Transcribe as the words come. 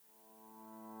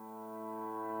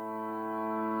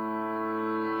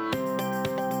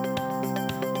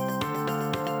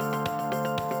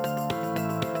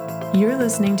You're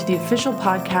listening to the official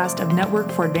podcast of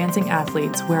Network for Advancing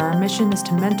Athletes, where our mission is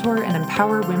to mentor and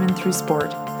empower women through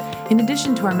sport. In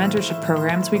addition to our mentorship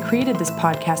programs, we created this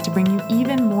podcast to bring you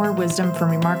even more wisdom from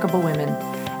remarkable women,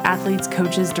 athletes,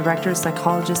 coaches, directors,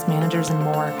 psychologists, managers, and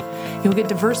more. You'll get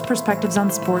diverse perspectives on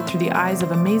sport through the eyes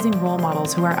of amazing role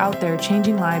models who are out there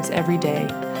changing lives every day.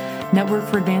 Network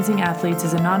for Advancing Athletes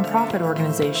is a nonprofit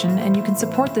organization, and you can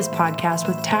support this podcast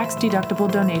with tax-deductible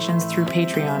donations through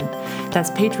Patreon. That's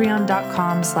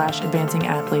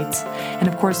patreon.com/advancingathletes. And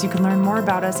of course, you can learn more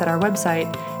about us at our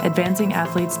website,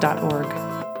 advancingathletes.org.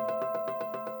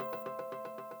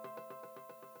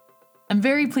 I'm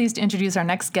very pleased to introduce our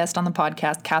next guest on the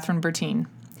podcast, Catherine Bertine.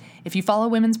 If you follow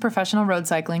women's professional road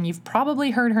cycling, you've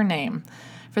probably heard her name.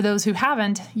 For those who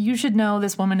haven't, you should know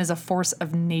this woman is a force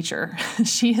of nature.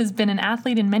 She has been an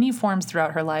athlete in many forms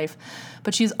throughout her life,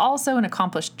 but she's also an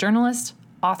accomplished journalist,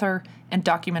 author, and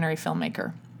documentary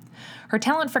filmmaker. Her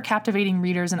talent for captivating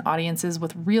readers and audiences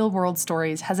with real-world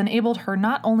stories has enabled her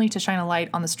not only to shine a light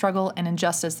on the struggle and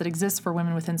injustice that exists for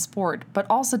women within sport, but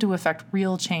also to effect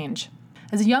real change.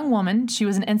 As a young woman, she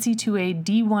was an NC2A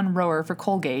D1 rower for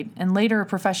Colgate and later a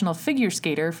professional figure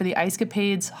skater for the Ice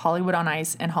Capades, Hollywood on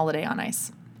Ice, and Holiday on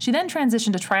Ice. She then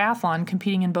transitioned to triathlon,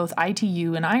 competing in both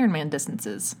ITU and Ironman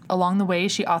distances. Along the way,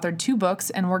 she authored 2 books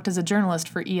and worked as a journalist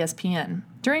for ESPN.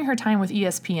 During her time with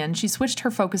ESPN, she switched her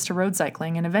focus to road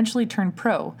cycling and eventually turned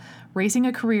pro, racing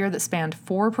a career that spanned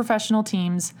 4 professional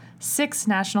teams, 6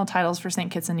 national titles for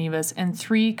St. Kitts and Nevis, and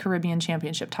 3 Caribbean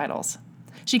Championship titles.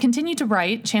 She continued to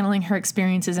write, channeling her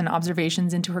experiences and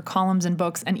observations into her columns and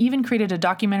books, and even created a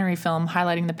documentary film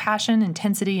highlighting the passion,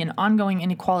 intensity, and ongoing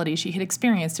inequality she had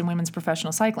experienced in women's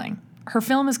professional cycling. Her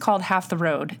film is called Half the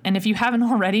Road, and if you haven't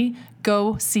already,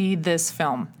 go see this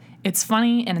film. It's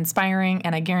funny and inspiring,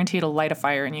 and I guarantee it'll light a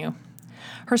fire in you.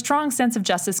 Her strong sense of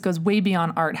justice goes way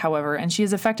beyond art, however, and she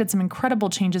has effected some incredible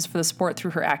changes for the sport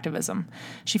through her activism.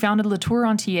 She founded Le Tour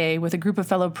Entier with a group of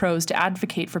fellow pros to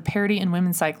advocate for parity in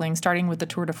women's cycling, starting with the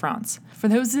Tour de France. For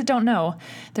those that don't know,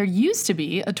 there used to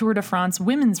be a Tour de France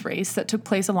women's race that took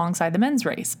place alongside the men's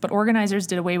race, but organizers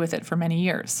did away with it for many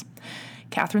years.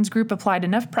 Catherine's group applied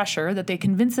enough pressure that they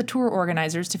convinced the tour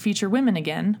organizers to feature women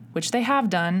again, which they have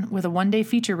done with a one-day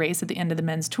feature race at the end of the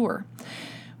men's tour.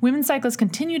 Women cyclists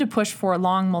continue to push for a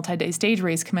long multi-day stage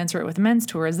race commensurate with the men's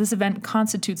tour, as this event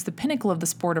constitutes the pinnacle of the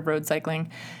sport of road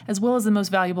cycling, as well as the most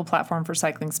valuable platform for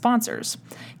cycling sponsors.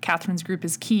 Catherine's group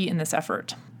is key in this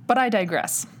effort. But I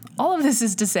digress. All of this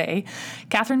is to say,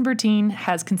 Catherine Bertine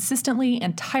has consistently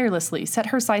and tirelessly set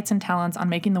her sights and talents on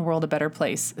making the world a better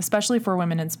place, especially for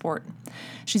women in sport.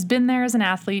 She's been there as an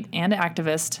athlete and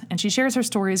activist, and she shares her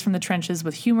stories from the trenches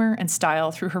with humor and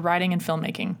style through her writing and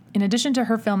filmmaking. In addition to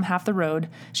her film Half the Road,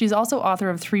 she's also author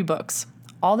of 3 books: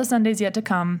 All the Sundays Yet to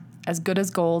Come, As Good as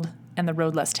Gold, and The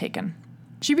Road Less Taken.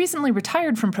 She recently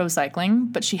retired from pro cycling,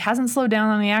 but she hasn't slowed down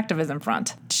on the activism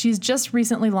front. She's just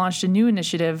recently launched a new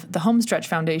initiative, the Homestretch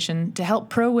Foundation, to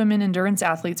help pro women endurance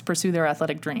athletes pursue their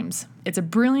athletic dreams. It's a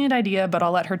brilliant idea, but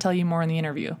I'll let her tell you more in the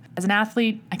interview. As an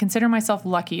athlete, I consider myself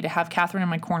lucky to have Catherine in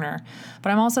my corner,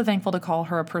 but I'm also thankful to call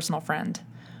her a personal friend.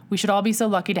 We should all be so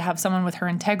lucky to have someone with her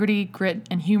integrity, grit,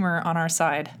 and humor on our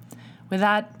side. With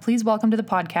that, please welcome to the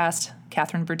podcast,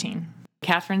 Catherine Bertine.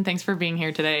 Catherine, thanks for being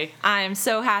here today. I'm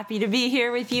so happy to be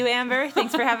here with you, Amber.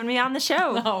 Thanks for having me on the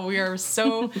show. Oh, we are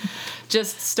so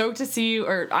just stoked to see you,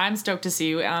 or I'm stoked to see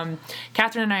you.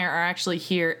 Catherine and I are actually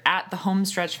here at the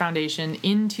Homestretch Foundation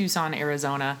in Tucson,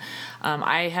 Arizona.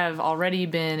 I have already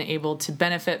been able to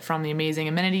benefit from the amazing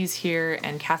amenities here,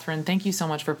 and Catherine, thank you so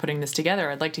much for putting this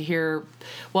together. I'd like to hear,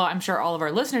 well, I'm sure all of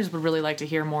our listeners would really like to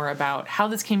hear more about how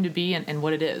this came to be and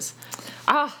what it is.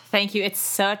 Oh, thank you. It's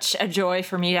such a joy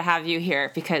for me to have you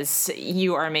here because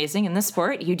you are amazing in the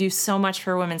sport. You do so much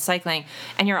for women's cycling,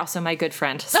 and you're also my good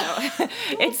friend. So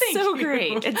it's so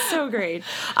great. It's so great.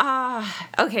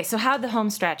 Okay, so how'd the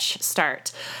Homestretch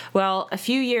start? Well, a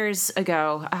few years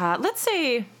ago, let's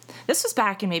say this was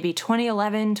back in maybe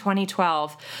 2011,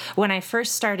 2012, when I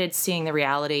first started seeing the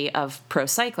reality of pro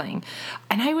cycling.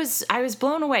 And I was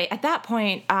blown away. At that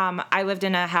point, I lived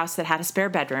in a house that had a spare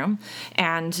bedroom,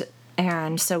 and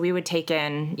so we would take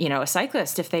in, a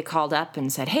cyclist if they called up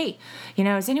and said, hey,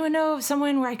 does anyone know of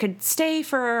someone where I could stay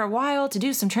for a while to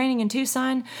do some training in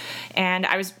Tucson? And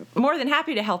I was more than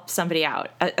happy to help somebody out,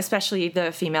 especially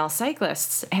the female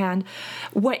cyclists. And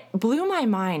what blew my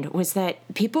mind was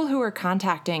that people who were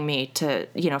contacting me to,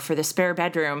 for the spare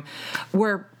bedroom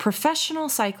were professional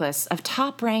cyclists of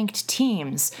top-ranked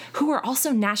teams who were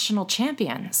also national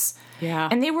champions. Yeah.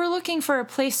 And they were looking for a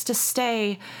place to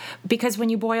stay because when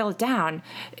you boil it down,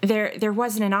 there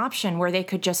wasn't an option where they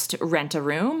could just rent a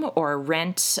room or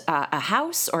rent a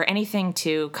house or anything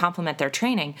to complement their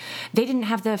training. They didn't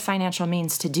have the financial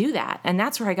means to do that. And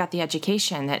that's where I got the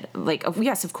education that, like,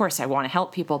 yes, of course I want to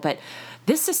help people, but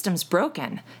this system's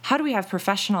broken. How do we have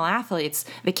professional athletes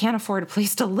that can't afford a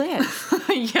place to live?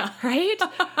 Yeah. Right?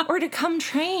 Or to come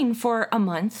train for a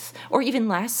month or even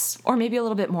less or maybe a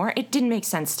little bit more. It didn't make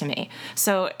sense to me.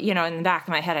 So, in the back of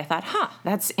my head, I thought,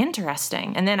 that's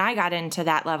interesting. And then I got into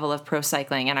that level of pro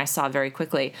cycling and I saw very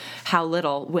quickly how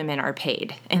little women are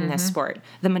paid in this sport.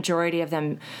 The majority of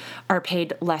them are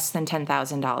paid less than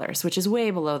 $10,000, which is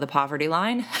way below the poverty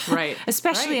line. Right.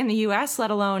 Especially in the U.S., let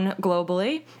alone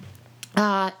globally.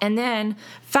 And then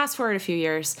fast forward a few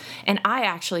years, and I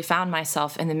actually found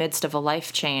myself in the midst of a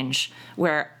life change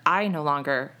where I no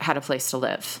longer had a place to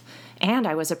live. And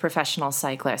I was a professional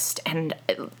cyclist. And,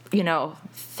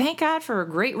 thank God for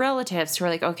great relatives who were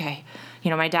like, okay,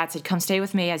 my dad said, come stay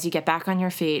with me as you get back on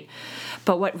your feet.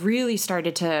 But what really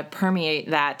started to permeate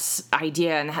that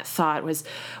idea and that thought was,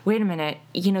 wait a minute,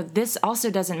 this also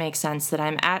doesn't make sense that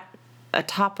I'm at a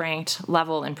top-ranked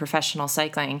level in professional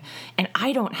cycling, and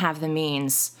I don't have the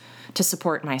means to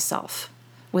support myself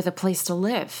with a place to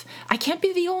live. I can't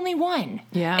be the only one.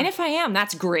 Yeah. And if I am,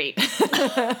 that's great.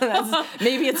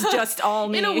 Maybe it's just all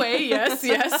me. In a way, yes.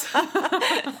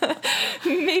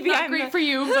 Maybe Not I'm great for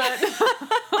you, but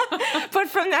but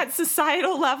from that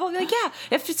societal level, like, yeah,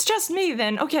 if it's just me,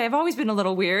 then okay, I've always been a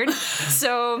little weird,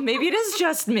 so maybe it is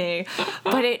just me.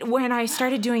 But when I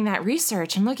started doing that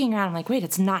research and looking around, I'm like, wait,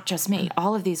 it's not just me.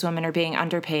 All of these women are being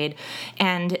underpaid,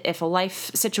 and if a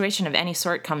life situation of any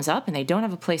sort comes up and they don't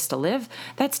have a place to live,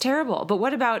 that's terrible. But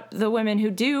what about the women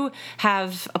who do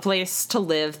have a place to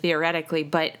live theoretically,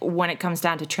 but when it comes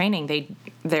down to training,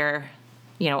 they're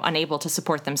unable to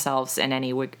support themselves in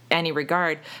any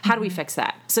regard? How do we fix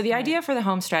that? So the idea for the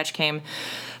home stretch came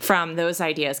from those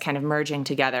ideas kind of merging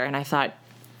together, and I thought,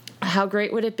 how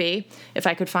great would it be if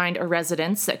I could find a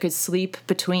residence that could sleep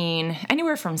between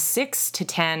anywhere from 6 to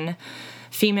 10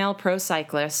 female pro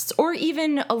cyclists, or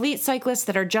even elite cyclists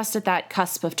that are just at that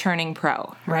cusp of turning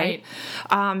pro, right?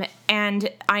 And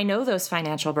I know those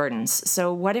financial burdens.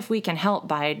 So what if we can help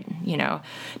by,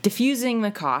 diffusing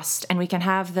the cost, and we can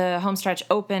have the home stretch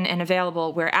open and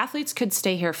available where athletes could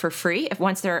stay here for free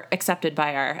once they're accepted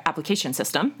by our application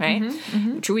system, right?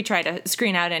 Which we try to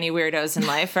screen out any weirdos in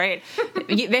life, right?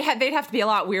 They'd have to be a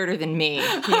lot weirder than me,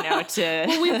 to...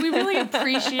 Well, we really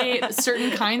appreciate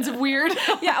certain kinds of weird.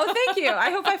 Yeah, oh, thank you. I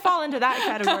hope I fall into that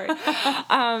category.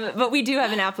 But we do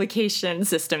have an application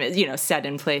system, set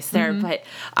in place there. But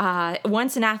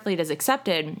once an athlete is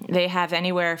accepted, they have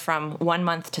anywhere from 1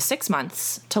 month to 6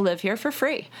 months to live here for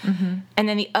free. And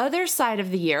then the other side of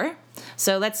the year,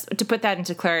 so to put that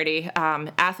into clarity,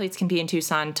 athletes can be in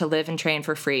Tucson to live and train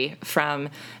for free from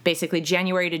basically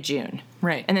January to June.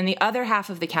 Right. And then the other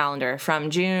half of the calendar, from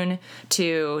June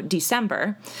to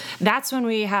December, that's when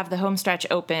we have the home stretch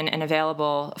open and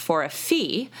available for a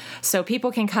fee. So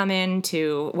people can come in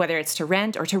to, whether it's to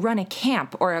rent or to run a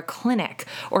camp or a clinic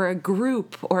or a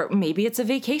group, or maybe it's a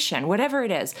vacation, whatever it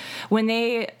is. When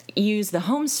they use the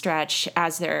home stretch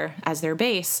as their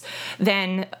base,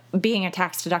 then being a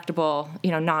tax deductible,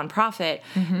 nonprofit,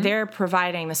 they're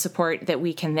providing the support that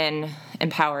we can then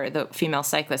empower the female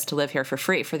cyclists to live here for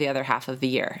free for the other half of the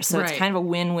year. So It's kind of a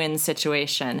win-win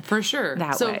situation. For sure.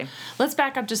 That way. Let's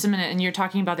back up just a minute, and you're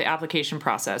talking about the application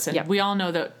process. And we all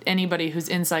know that anybody who's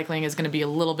in cycling is going to be a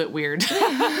little bit weird,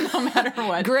 no matter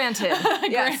what. Granted.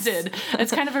 Granted.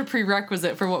 It's kind of a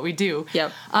prerequisite for what we do.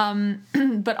 Yep.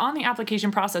 But on the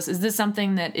application process, is this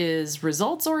something that is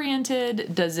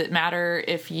results-oriented? Does it matter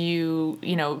if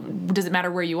does it matter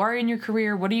where you are in your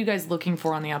career? What are you guys looking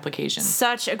for on the application?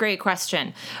 Such a great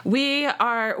question. We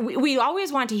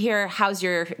always want to hear, how's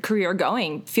your career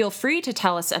going? Feel free to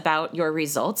tell us about your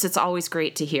results. It's always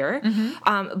great to hear.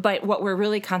 But what we're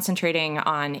really concentrating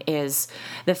on is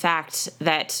the fact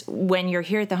that when you're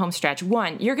here at the home stretch,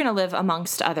 one, you're going to live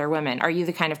amongst other women. Are you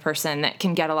the kind of person that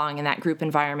can get along in that group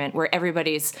environment where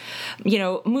everybody's,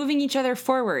 moving each other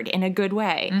forward in a good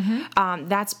way?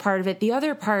 That's part of it. The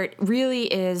other part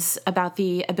really is about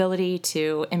the ability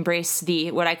to embrace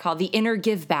what I call the inner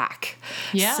give back.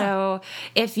 Yeah. So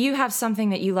if you have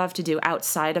something that you love to do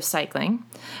outside of cycling,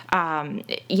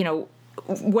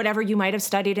 whatever you might have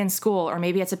studied in school, or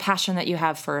maybe it's a passion that you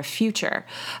have for a future,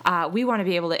 we want to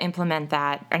be able to implement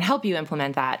that and help you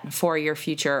implement that for your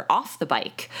future off the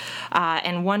bike.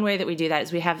 And one way that we do that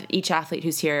is we have each athlete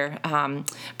who's here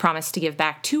promise to give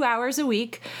back 2 hours a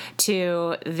week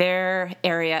to their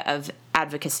area of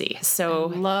advocacy. So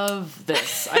love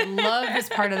this. I love this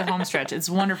part of the home stretch. It's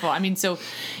wonderful. I mean, so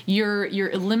you're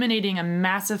eliminating a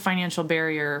massive financial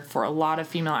barrier for a lot of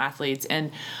female athletes.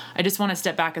 And I just want to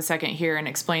step back a second here and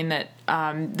explain that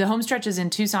the home stretch is in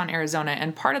Tucson, Arizona.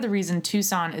 And part of the reason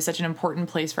Tucson is such an important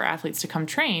place for athletes to come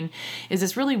train is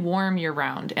it's really warm year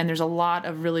round. And there's a lot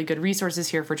of really good resources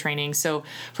here for training. So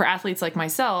for athletes like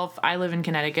myself, I live in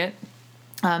Connecticut.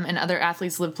 And other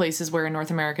athletes live places where in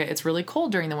North America it's really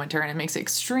cold during the winter, and it makes it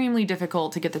extremely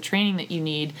difficult to get the training that you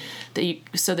need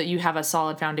so that you have a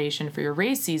solid foundation for your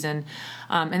race season.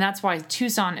 And that's why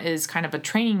Tucson is kind of a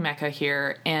training mecca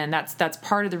here, and that's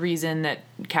part of the reason that,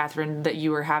 Catherine, that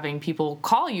you were having people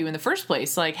call you in the first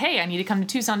place, like, hey, I need to come to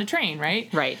Tucson to train, right?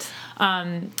 Right.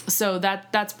 So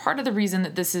that's part of the reason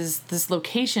that this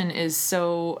location is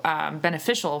so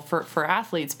beneficial for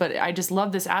athletes. But I just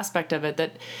love this aspect of it,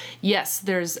 that yes,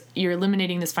 you're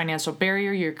eliminating this financial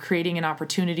barrier, you're creating an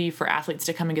opportunity for athletes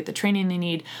to come and get the training they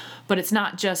need. But it's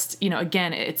not just,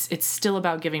 again, it's still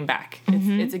about giving back.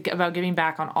 Mm-hmm. It's about giving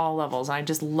back on all levels. And I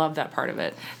just love that part of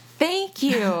it. Thank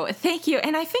you. Thank you.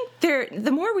 And I think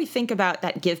the more we think about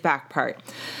that give back part,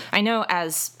 I know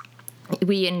as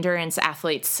we endurance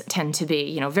athletes tend to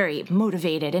be, very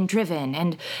motivated and driven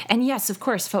and yes, of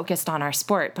course, focused on our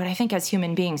sport. But I think as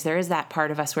human beings, there is that part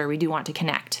of us where we do want to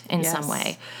connect in some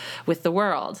way with the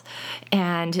world.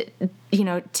 And,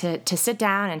 to sit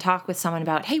down and talk with someone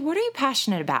about, hey, what are you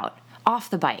passionate about off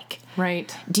the bike?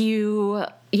 Right. Do you,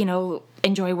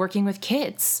 enjoy working with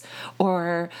kids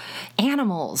or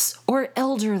animals or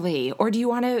elderly, or do you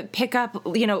want to pick up,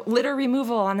 litter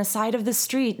removal on the side of the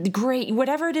street? Great.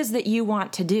 Whatever it is that you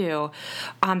want to do,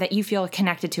 that you feel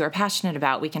connected to or passionate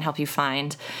about, we can help you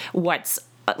find what's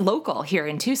local here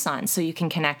in Tucson so you can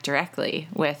connect directly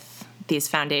with these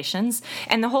foundations.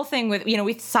 And the whole thing with,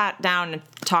 we sat down and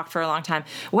talked for a long time.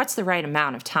 What's the right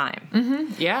amount of time?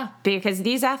 Mm-hmm. Yeah. Because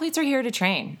these athletes are here to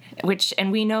train,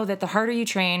 and we know that the harder you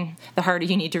train, the harder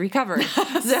you need to recover.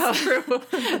 So true.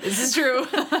 This is true.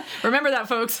 Remember that,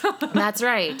 folks. That's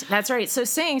right. That's right. So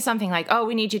saying something like, oh,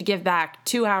 we need you to give back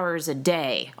 2 hours a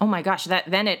day. Oh my gosh,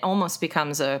 then it almost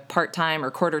becomes a part-time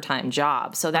or quarter-time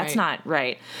job. So that's not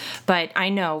right. But I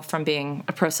know from being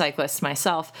a pro cyclist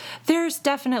myself, there's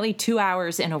definitely 2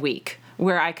 hours in a week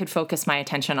where I could focus my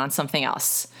attention on something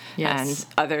else. Yes. And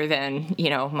other than,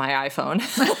 my iPhone.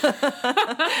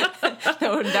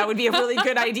 that would be a really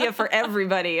good idea for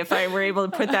everybody if I were able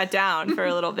to put that down for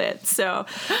a little bit. So,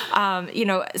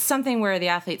 something where the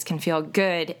athletes can feel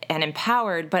good and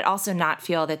empowered, but also not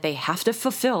feel that they have to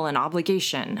fulfill an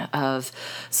obligation of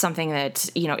something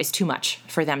that, is too much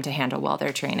for them to handle while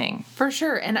they're training. For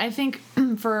sure. And I think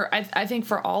I think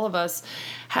for all of us,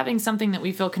 having something that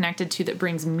we feel connected to that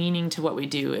brings meaning to what we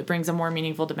do, it brings a more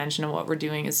meaningful dimension of what we're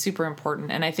doing, is super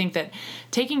important. And I think that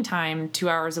taking time, 2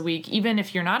 hours a week, even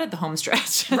if you're not at the home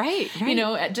stretch, right.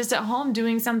 Just at home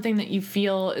doing something that you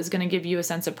feel is going to give you a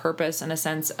sense of purpose and a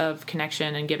sense of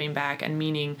connection and giving back and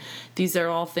meaning. These are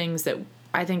all things that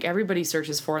I think everybody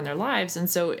searches for in their lives. And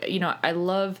so, I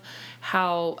love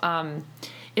how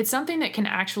it's something that can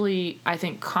actually, I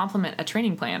think, complement a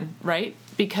training plan, right?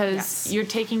 Because you're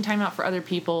taking time out for other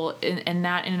people, and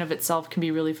that in and of itself can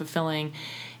be really fulfilling.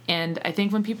 And I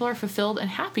think when people are fulfilled and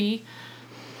happy,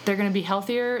 they're going to be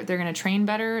healthier, they're going to train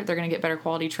better, they're going to get better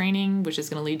quality training, which is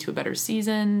going to lead to a better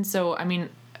season. So,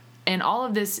 and all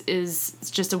of this is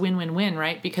just a win-win-win,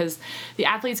 right? Because the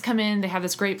athletes come in, they have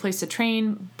this great place to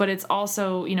train, but it's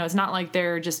also, it's not like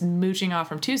they're just mooching off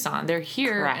from Tucson. They're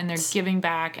here. Correct. And they're giving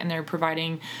back, and they're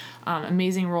providing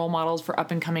amazing role models for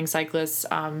up-and-coming cyclists.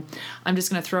 I'm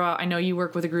just going to throw out, I know you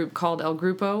work with a group called El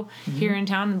Grupo here in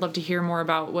town. I'd love to hear more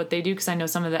about what they do, because I know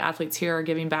some of the athletes here are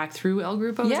giving back through El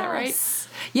Grupo. Yes. Is that right?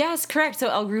 Yes, correct. So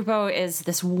El Grupo is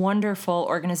this wonderful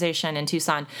organization in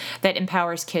Tucson that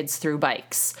empowers kids through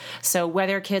bikes. So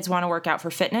whether kids want to work out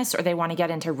for fitness or they want to get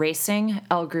into racing,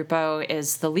 El Grupo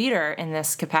is the leader in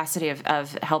this capacity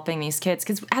of helping these kids.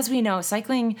 Because as we know,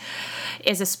 cycling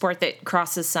is a sport that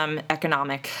crosses some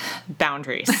economic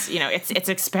boundaries. It's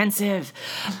expensive,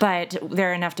 but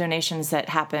there are enough donations that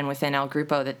happen within El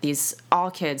Grupo that all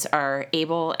kids are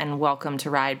able and welcome to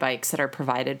ride bikes that are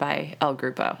provided by El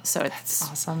Grupo. So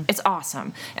it's awesome. It's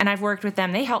awesome. And I've worked with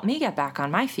them. They helped me get back on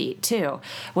my feet too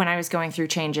when I was going through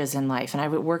changes in life. And I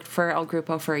worked for El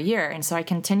Grupo for a year. And so I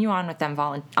continue on with them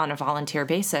on a volunteer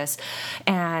basis.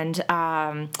 And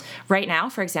right now,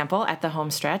 for example, at the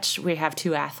home stretch, we have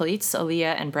 2 athletes,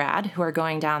 Aaliyah and Brad, who are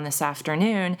going down this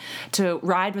afternoon. to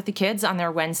ride with the kids on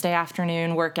their Wednesday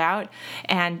afternoon workout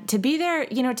and to be there,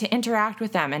 to interact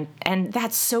with them. And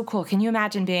that's so cool. Can you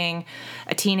imagine being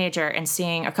a teenager and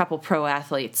seeing a couple pro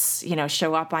athletes,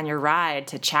 show up on your ride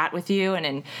to chat with you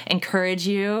and encourage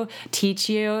you, teach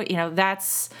you?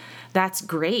 That's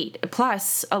great.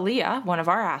 Plus, Aaliyah, one of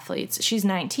our athletes, she's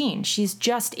 19. She's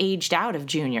just aged out of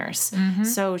juniors. Mm-hmm.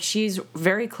 So she's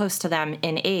very close to them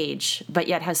in age, but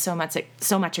yet has so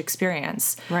much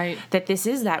experience. Right. That this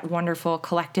is that wonderful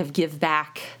collective give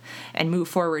back and move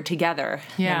forward together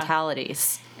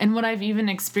mentalities. And what I've even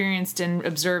experienced and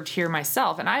observed here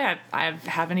myself, and I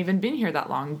haven't even been here that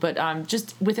long, but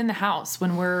just within the house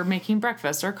when we're making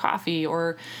breakfast or coffee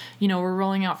or, we're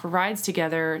rolling out for rides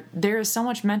together, there is so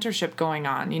much mentorship going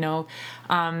on.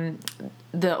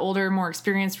 The older, more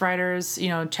experienced riders,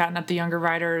 chatting up the younger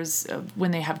riders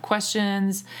when they have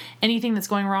questions, anything that's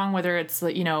going wrong, whether it's,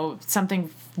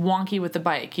 something wonky with the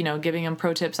bike, giving them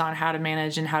pro tips on how to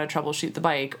manage and how to troubleshoot the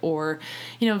bike, or,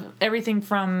 everything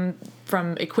from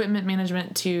equipment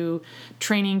management to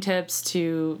training tips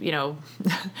to,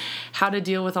 how to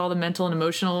deal with all the mental and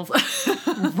emotional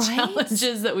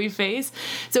challenges that we face.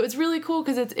 So it's really cool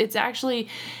because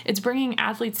it's bringing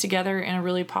athletes together in a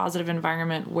really positive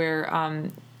environment where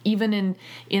even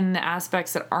in the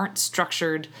aspects that aren't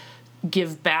structured,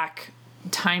 give back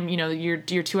time, your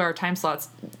 2-hour time slots,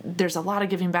 there's a lot of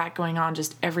giving back going on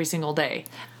just every single day.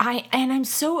 I'm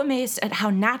so amazed at how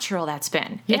natural that's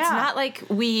been. Yeah. It's not like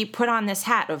we put on this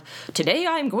hat of, today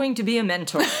I'm going to be a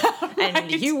mentor right.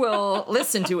 and you will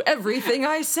listen to everything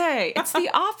I say. It's the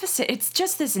opposite. It's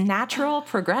just this natural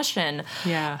progression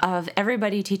of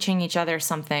everybody teaching each other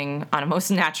something on a most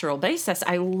natural basis.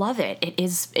 I love it.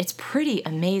 It's pretty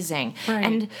amazing. Right.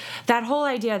 And that whole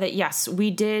idea that, yes, we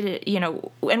did,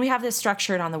 and we have this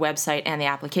structured on the website and the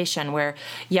application where,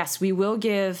 yes, we will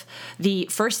give the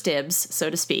first dibs, so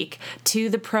to speak, to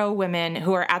the pro women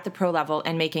who are at the pro level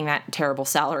and making that terrible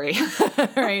salary.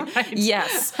 Right?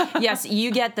 Yes,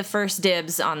 you get the first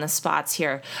dibs on the spots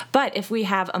here. But if we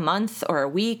have a month or a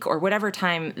week or whatever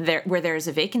time where there's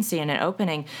a vacancy and an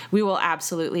opening, we will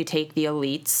absolutely take the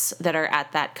elites that are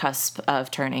at that cusp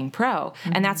of turning pro.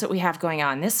 Mm-hmm. And that's what we have going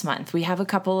on this month. We have a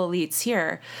couple elites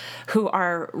here who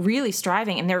are really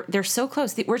striving, and they're so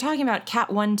close. We're talking about Cat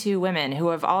 1-2 women who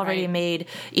have already made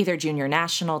either junior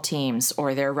national teams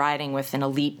or they're riding with an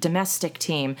elite domestic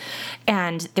team,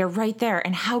 and they're right there.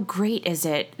 And how great is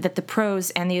it that the pros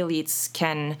and the elites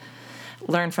can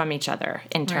learn from each other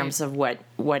in terms of what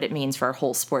it means for our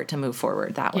whole sport to move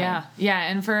forward that way. Yeah.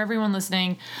 And for everyone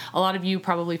listening, a lot of you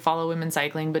probably follow women's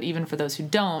cycling, but even for those who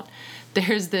don't,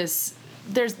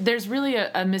 there's really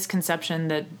a misconception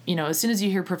that, as soon as you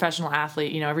hear professional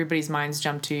athlete, everybody's minds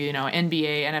jump to,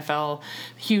 NBA, NFL,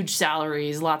 huge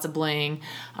salaries, lots of bling.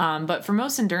 But for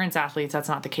most endurance athletes, that's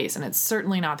not the case. And it's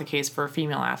certainly not the case for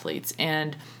female athletes.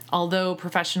 And although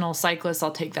professional cyclists,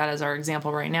 I'll take that as our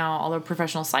example right now, although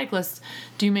professional cyclists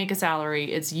do make a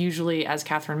salary, it's usually, as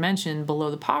Catherine mentioned,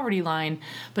 below the poverty line.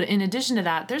 But in addition to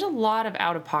that, there's a lot of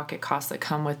out-of-pocket costs that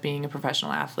come with being a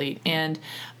professional athlete. And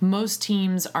most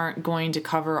teams aren't going to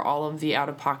cover all of the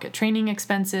out-of-pocket training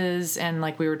expenses. And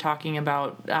like we were talking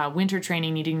about, winter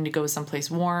training, needing to go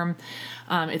someplace warm.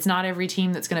 It's not every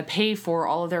team that's going to pay for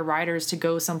all of their riders to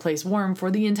go someplace warm for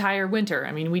the entire winter.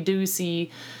 I mean, we do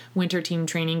see winter team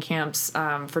training camps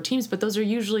for teams, but those are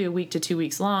usually a week to 2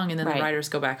 weeks long, and then the riders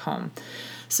go back home.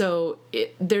 So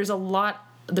there's a lot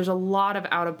of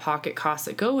out-of-pocket costs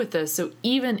that go with this. So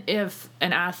even if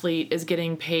an athlete is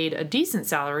getting paid a decent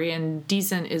salary, and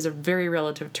decent is a very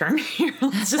relative term here,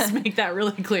 let's just make that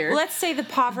really clear. Let's say the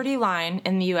poverty line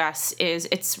in the U.S.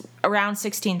 it's around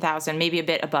 $16,000, maybe a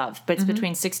bit above, but it's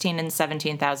between $16,000 and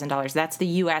 $17,000. That's the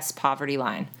U.S. poverty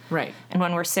line. Right. And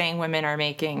when we're saying women are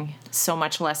making so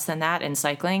much less than that in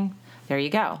cycling, there you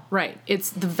go. Right. It's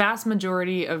the vast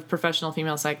majority of professional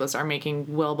female cyclists are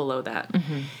making well below that.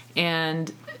 Mm-hmm.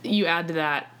 And you add to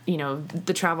that,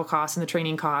 the travel costs and the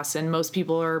training costs, and most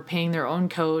people are paying their own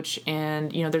coach.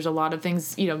 And, there's a lot of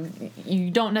things, you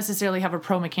don't necessarily have a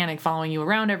pro mechanic following you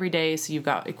around every day. So you've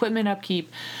got equipment upkeep.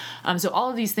 So all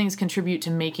of these things contribute to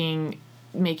making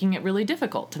it really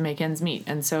difficult to make ends meet.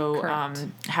 And so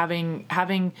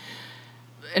having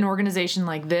an organization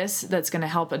like this that's going to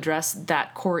help address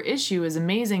that core issue is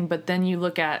amazing. But then you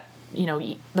look at,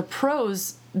 the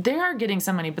pros they are getting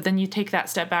some money, but then you take that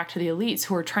step back to the elites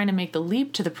who are trying to make the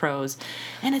leap to the pros,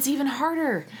 and it's even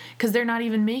harder because they're not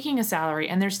even making a salary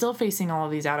and they're still facing all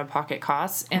of these out-of-pocket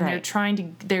costs, and they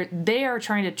are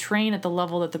trying to train at the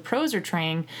level that the pros are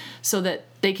training so that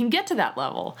they can get to that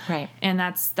level. Right. And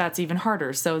that's even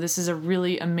harder. So this is a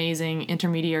really amazing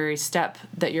intermediary step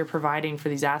that you're providing for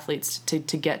these athletes to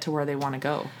get to where they want to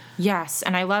go. Yes,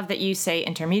 and I love that you say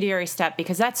intermediary step,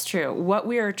 because that's true. What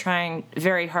we are trying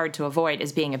very hard to avoid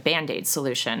is being a Band-Aid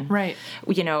solution. Right.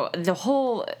 You know, the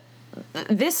whole...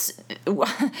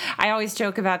 I always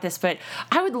joke about this, but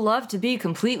I would love to be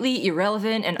completely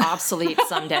irrelevant and obsolete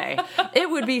someday. It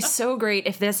would be so great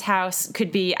if this house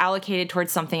could be allocated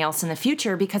towards something else in the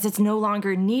future, because it's no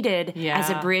longer needed as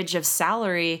a bridge of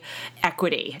salary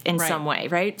equity in some way,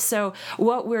 right? So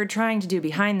what we're trying to do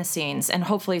behind the scenes, and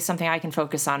hopefully something I can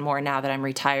focus on more now that I'm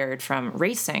retired from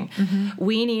racing,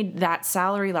 we need that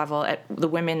salary level at the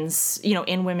women's,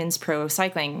 in women's pro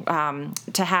cycling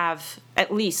to have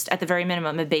at least at the very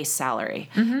minimum a base salary,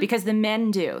 because the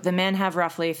men have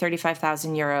roughly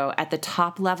 35,000 euro at the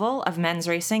top level of men's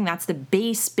racing. That's the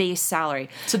base salary.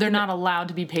 So they're not allowed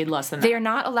to be paid less than that. They are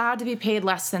not allowed to be paid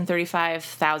less than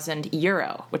 35,000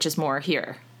 euro, which is more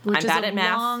here. Which I'm bad at math.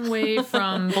 It's a long way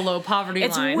from below poverty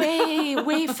line. It's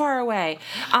way far away.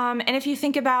 And if you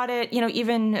think about it,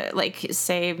 even like,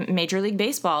 say, Major League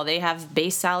Baseball, they have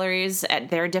base salaries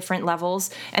at their different levels.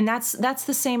 And that's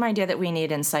the same idea that we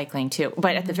need in cycling, too.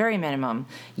 But at the very minimum,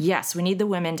 yes, we need the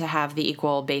women to have the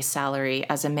equal base salary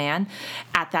as a man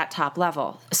at that top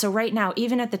level. So right now,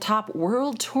 even at the top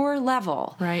world tour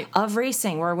level of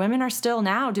racing, where women are still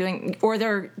now doing, or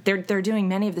they're doing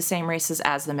many of the same races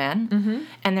as the men,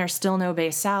 and there's still no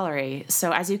base salary.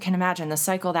 So as you can imagine, the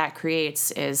cycle that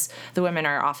creates is the women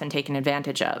are often taken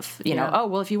advantage of. Oh,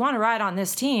 well, if you want to ride on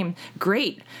this team,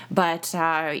 great, but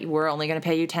we're only going to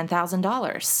pay you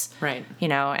 $10,000. Right.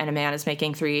 And a man is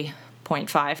making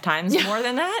 3.5 times more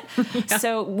than that.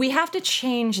 So we have to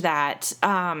change that.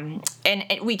 And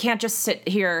we can't just sit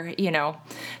here,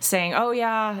 saying, oh,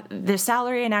 yeah, the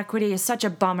salary inequity is such a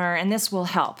bummer and this will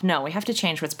help. No, we have to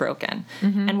change what's broken.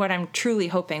 And what I'm truly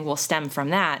hoping will stem from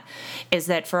that is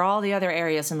that for all the other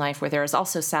areas in life where there is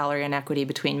also salary inequity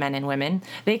between men and women,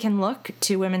 they can look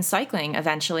to women's cycling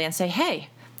eventually and say, hey,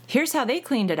 here's how they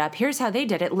cleaned it up. Here's how they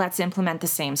did it. Let's implement the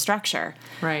same structure.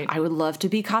 Right. I would love to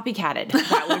be copycatted.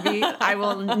 That would be, I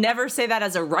will never say that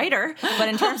as a writer, but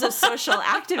in terms of social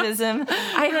activism,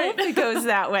 I hope it goes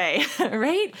that way,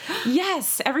 right?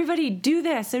 Yes, everybody do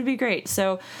this. It would be great.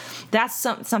 So that's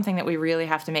something that we really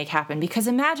have to make happen, because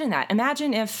imagine that.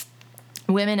 Imagine if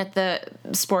women at the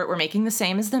sport were making the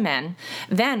same as the men,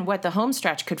 then what the home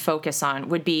stretch could focus on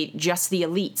would be just the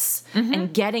elites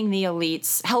and getting the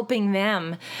elites, helping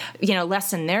them,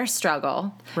 lessen their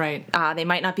struggle. Right. They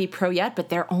might not be pro yet, but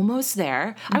they're almost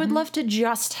there. I would love to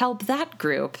just help that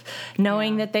group,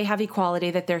 knowing that they have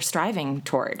equality that they're striving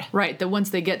toward. Right. That once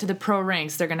they get to the pro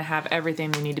ranks, they're going to have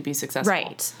everything they need to be successful.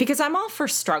 Right. Because I'm all for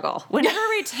struggle. Whenever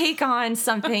we take on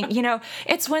something,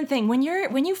 it's one thing when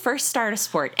you first start a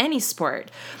sport, any sport,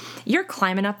 you're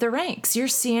climbing up the ranks. You're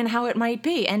seeing how it might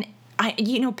be. And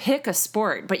pick a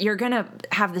sport, but you're going to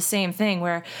have the same thing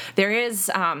where there is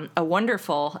a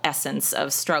wonderful essence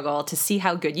of struggle to see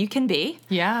how good you can be.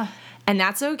 Yeah. And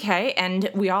that's okay. And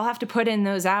we all have to put in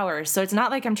those hours. So it's not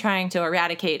like I'm trying to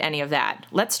eradicate any of that.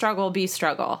 Let struggle be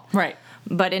struggle. Right.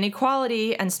 But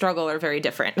inequality and struggle are very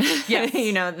different. Yes.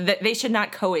 They should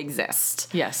not coexist.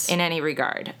 Yes. In any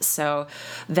regard. So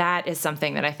that is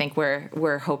something that I think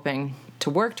we're hoping to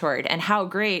work toward. And how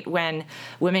great when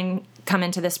women come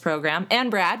into this program, and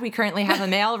Brad, we currently have a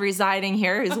male residing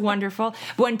here who's wonderful.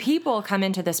 When people come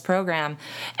into this program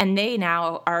and they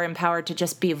now are empowered to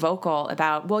just be vocal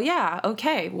about,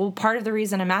 part of the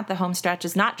reason I'm at the home stretch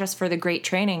is not just for the great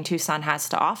training Tucson has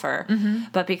to offer,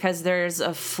 but because there's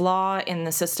a flaw in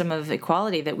the system of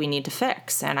equality that we need to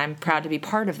fix. And I'm proud to be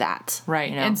part of that.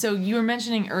 Right. And so you were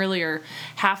mentioning earlier,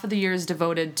 half of the year is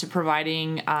devoted to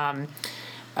providing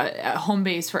a home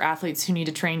base for athletes who need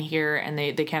to train here and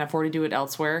they can't afford to do it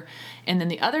elsewhere. And then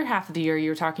the other half of the year you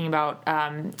were talking about,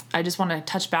 I just want to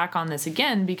touch back on this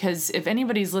again, because if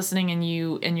anybody's listening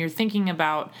and you're thinking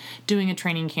about doing a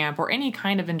training camp or any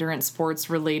kind of endurance sports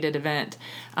related event,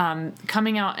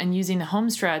 coming out and using the home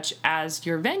stretch as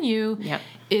your venue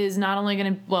is not only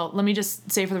going to, let me just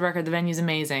say for the record, the venue's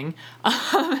amazing.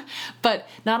 But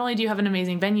not only do you have an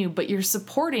amazing venue, but you're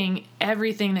supporting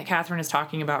everything that Catherine is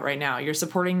talking about right now. You're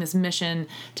supporting this mission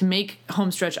to make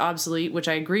home stretch obsolete, which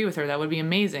I agree with her. That would be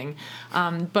amazing.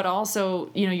 But also,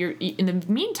 you're in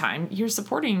the meantime, you're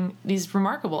supporting these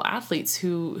remarkable athletes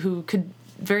who could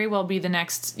very well be the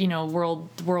next,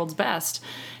 world's best.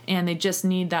 And they just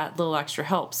need that little extra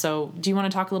help. So do you want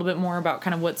to talk a little bit more about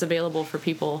kind of what's available for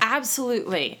people?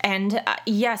 Absolutely. And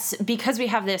yes, because we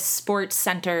have this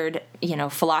sports-centered,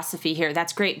 philosophy here,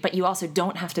 that's great. But you also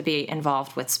don't have to be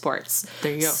involved with sports.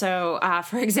 There you go. So,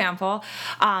 for example,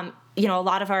 a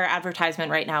lot of our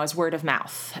advertisement right now is word of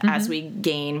mouth. As we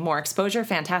gain more exposure,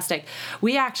 fantastic.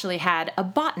 We actually had a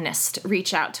botanist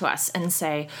reach out to us and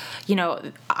say,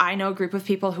 I know a group of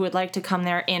people who would like to come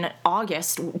there in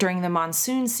August during the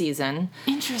monsoon season.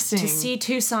 Interesting. To see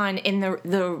Tucson in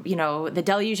the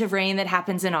deluge of rain that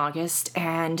happens in August.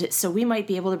 And so we might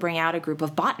be able to bring out a group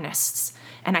of botanists.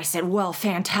 And I said, well,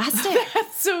 fantastic.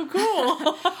 That's so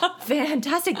cool.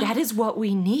 Fantastic. That is what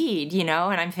we need, and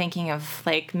I'm thinking of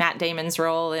like Matt Damon's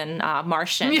role in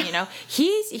Martian,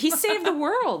 he saved the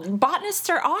world. Botanists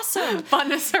are awesome.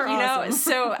 Botanists are awesome.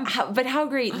 So, but how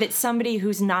great that somebody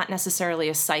who's not necessarily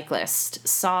a cyclist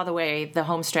saw the way the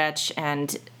homestretch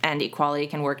and equality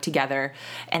can work together,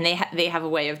 and they have a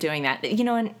way of doing that.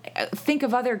 And think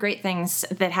of other great things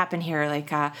that happen here,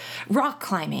 like rock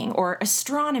climbing or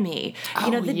astronomy.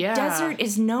 The desert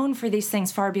is known for these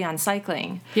things far beyond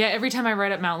cycling. Yeah, every time I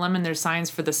ride up Mount Lemmon, there's signs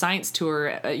for the science tour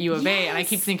at U of A, and I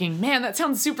keep thinking, man, that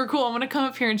sounds super cool. I want to come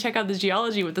up here and check out the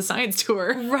geology with the science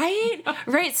tour. Right.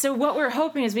 So what we're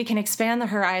hoping is we can expand the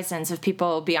horizons of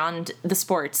people beyond the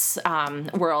sports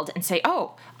world and say,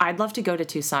 oh, I'd love to go to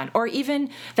Tucson. Or even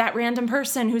that random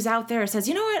person who's out there says,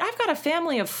 you know what, I've got a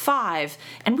family of 5,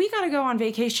 and we got to go on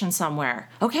vacation somewhere.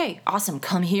 Okay, awesome,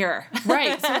 come here.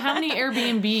 Right. So how many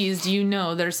Airbnbs do you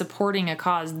know that are supporting a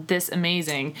cause this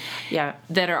amazing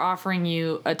that are offering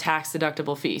you a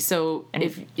tax-deductible fee? So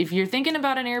if you're thinking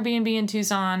about an Airbnb in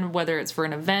Tucson, whether it's for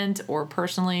an event or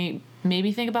personally,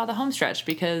 maybe think about the homestretch,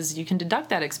 because you can deduct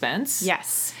that expense.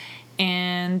 Yes.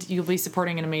 And you'll be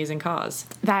supporting an amazing cause.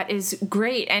 That is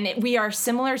great. And we are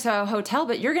similar to a hotel,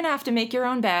 but you're going to have to make your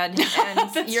own bed.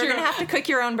 And you're going to have to cook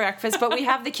your own breakfast. But we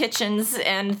have the kitchens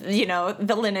and,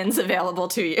 the linens available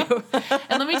to you.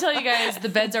 And let me tell you guys, the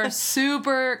beds are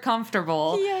super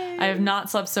comfortable. Yay. I have not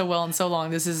slept so well in so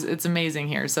long. It's amazing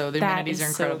here. So the amenities are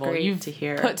incredible. So great You've to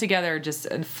hear. Put together just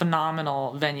a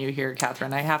phenomenal venue here,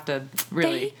 Catherine. I have to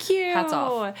really, thank you. Hats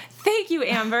off. Thank you,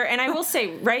 Amber. And I will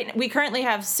say, we currently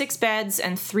have 6 beds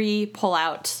and 3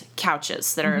 pull-out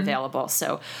couches that are available.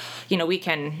 So, we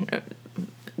can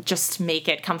just make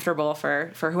it comfortable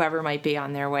for whoever might be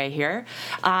on their way here.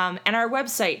 And our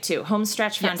website, too,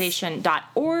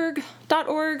 homestretchfoundation.org.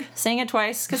 Saying it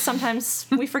twice because sometimes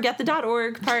we forget the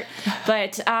 .org part,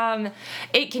 but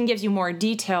it can give you more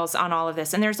details on all of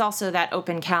this. And there's also that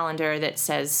open calendar that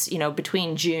says,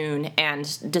 between June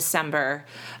and December,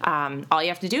 all you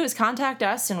have to do is contact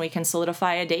us and we can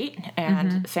solidify a date,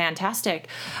 and fantastic.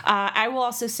 I will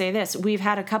also say this. We've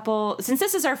had a couple, since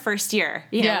this is our first year,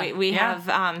 we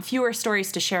have fewer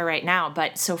stories to share right now,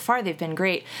 but so far they've been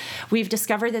great. We've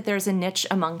discovered that there's a niche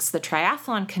amongst the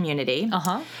triathlon community.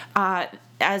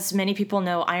 As many people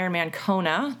know, Ironman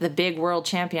Kona, the big world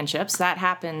championships, that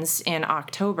happens in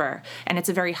October, and it's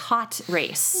a very hot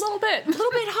race. A little bit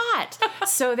hot.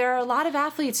 So there are a lot of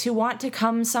athletes who want to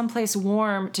come someplace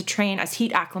warm to train as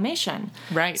heat acclimation.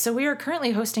 Right. So we are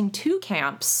currently hosting 2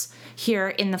 camps here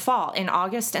in the fall, in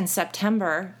August and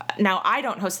September. Now, I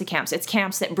don't host the camps. It's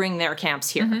camps that bring their camps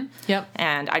here. Yep.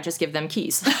 And I just give them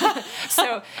keys.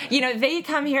 So, they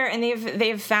come here and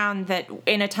they've found that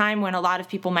in a time when a lot of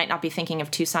people might not be thinking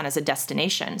of Tucson as a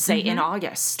destination, say in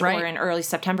August or in early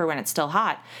September when it's still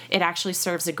hot, it actually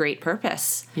serves a great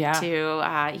purpose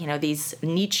to, these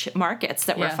niche markets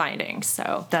that we're finding.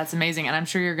 So that's amazing. And I'm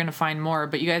sure you're going to find more,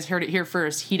 but you guys heard it here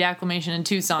first. Heat acclimation in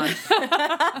Tucson.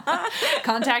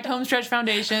 Contact Homestretch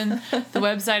Foundation. The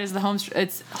website is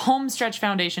it's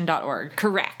homestretchfoundation.org.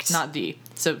 Correct. Not D.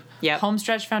 So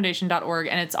homestretchfoundation.org.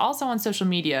 And it's also on social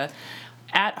media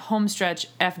at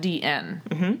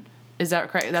homestretchfdn. Is that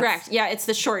correct? Correct. Yeah, it's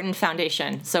the shortened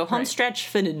foundation. So Homestretch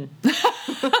Fidin.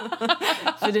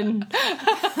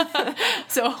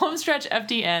 So Homestretch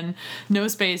FDN, no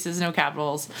spaces, no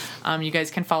capitals. You guys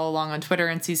can follow along on Twitter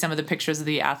and see some of the pictures of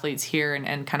the athletes here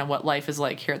and kind of what life is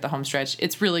like here at the Homestretch.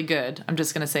 It's really good. I'm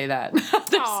just going to say that.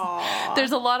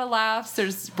 There's a lot of laughs.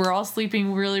 We're all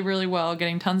sleeping really, really well,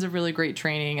 getting tons of really great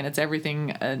training, and it's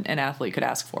everything an athlete could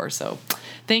ask for. So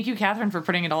thank you, Catherine, for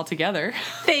putting it all together.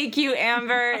 Thank you,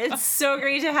 Amber. It's so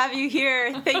great to have you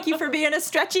here. Thank you for being a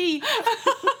stretchy.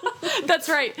 That's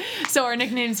right. So our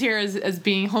nicknames here as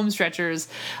being home stretchers,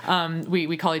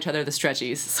 we call each other the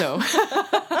Stretchies. So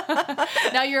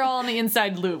now you're all on the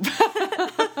inside loop.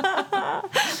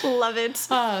 Love it.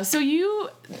 So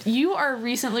you are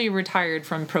recently retired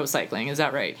from pro cycling, is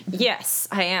that right? Yes,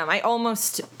 I am. I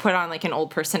almost put on like an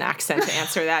old person accent to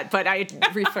answer that, but I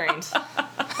refrained.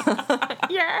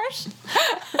 Yes.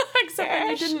 Except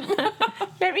yes. You didn't.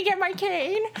 Let me get my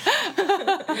cane.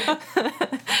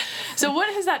 So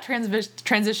what has that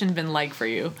transition been like for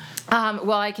you?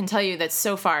 Well, I can tell you that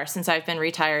so far, since I've been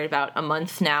retired about a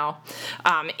month now,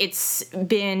 it's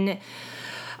been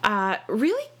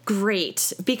really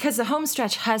great because the home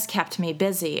stretch has kept me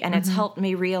busy and it's helped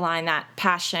me realign that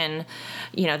passion,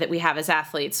 that we have as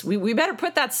athletes. We better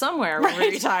put that somewhere when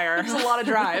we retire. There's a lot of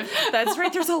drive. That's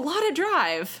right. There's a lot of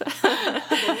drive.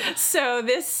 So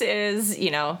this is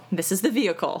the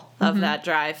vehicle of that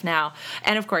drive now.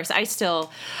 And of course, I still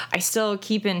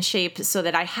keep in shape so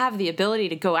that I have the ability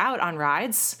to go out on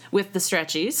rides with the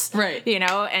stretchies, right?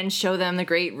 And show them the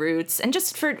great routes and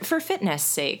just for fitness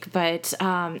sake. But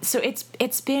so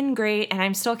it's been great, and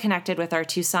I'm still connected with our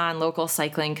Tucson local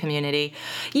cycling community.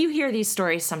 You hear these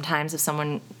stories sometimes of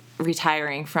someone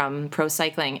retiring from pro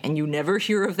cycling and you never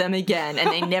hear of them again and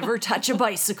they never touch a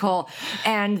bicycle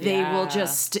and they will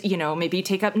just, maybe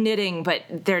take up knitting, but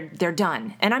they're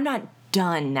done. And I'm not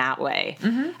done that way.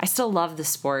 I still love the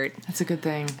sport. That's a good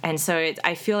thing. And so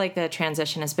I feel like the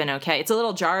transition has been okay. It's a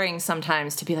little jarring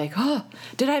sometimes to be like, oh,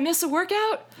 did I miss a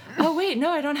workout? Oh, wait, no,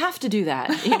 I don't have to do that,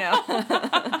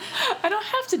 I don't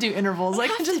have to do intervals. I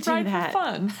can just ride for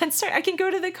fun. I can go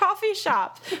to the coffee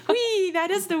shop. Whee,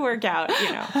 that is the workout,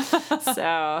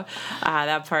 So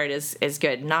that part is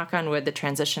good. Knock on wood, the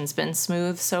transition's been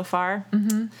smooth so far.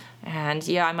 And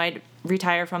yeah, I might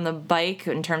retire from the bike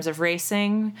in terms of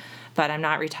racing, but I'm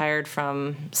not retired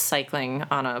from cycling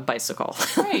on a bicycle.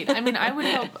 Right. I mean, I would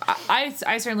hope,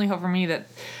 I certainly hope for me that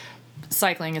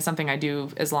cycling is something I do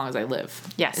as long as I live.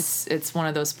 Yes. It's one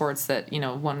of those sports that,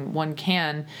 one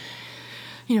can,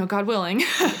 God willing,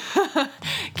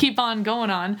 keep on going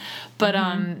on. But,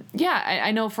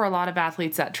 I know for a lot of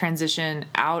athletes that transition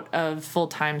out of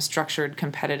full-time structured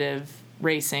competitive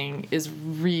racing is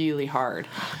really hard.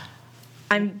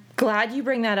 I'm glad you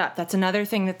bring that up. That's another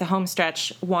thing that the home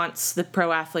stretch wants the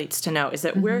pro athletes to know is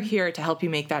that we're here to help you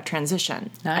make that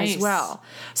transition as well.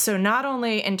 So not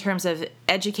only in terms of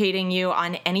educating you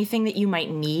on anything that you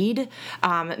might need,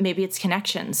 maybe it's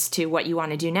connections to what you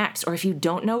want to do next. Or if you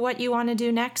don't know what you want to do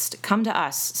next, come to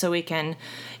us so we can,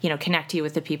 connect you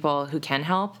with the people who can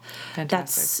help.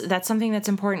 Fantastic. That's something that's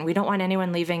important. We don't want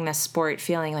anyone leaving this sport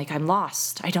feeling like I'm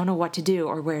lost. I don't know what to do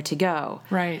or where to go.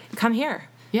 Right. Come here.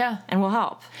 Yeah. And we'll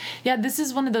help. Yeah, this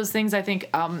is one of those things I think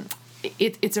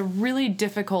it's a really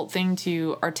difficult thing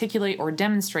to articulate or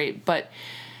demonstrate, but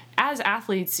as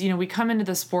athletes, we come into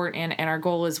the sport and our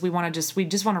goal is we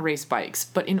just want to race bikes.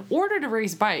 But in order to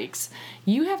race bikes,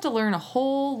 you have to learn a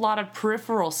whole lot of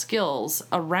peripheral skills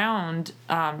around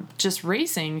just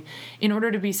racing in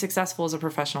order to be successful as a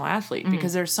professional athlete,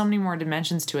 because there's so many more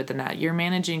dimensions to it than that. You're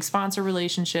managing sponsor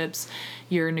relationships,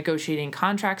 you're negotiating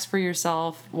contracts for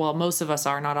yourself. Well, most of us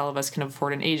are, not all of us can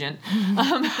afford an agent.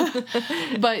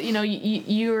 But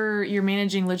you're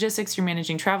managing logistics, you're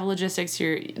managing travel logistics,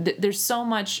 there's so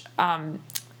much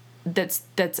that's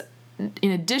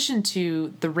in addition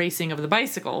to the racing of the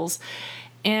bicycles,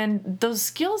 and those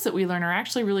skills that we learn are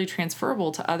actually really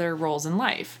transferable to other roles in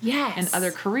life and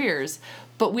other careers.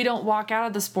 But we don't walk out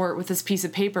of the sport with this piece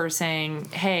of paper saying,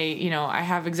 hey, I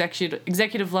have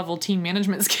executive level team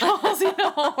management skills,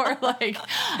 or like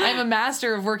I'm a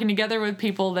master of working together with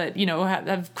people that,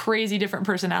 have crazy different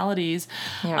personalities.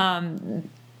 Yeah.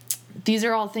 These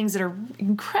are all things that are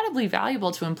incredibly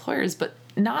valuable to employers, but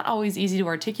not always easy to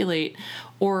articulate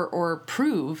or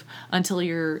prove until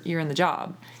you're in the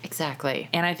job. Exactly.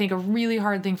 And I think a really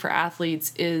hard thing for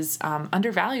athletes is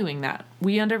undervaluing that.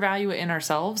 We undervalue it in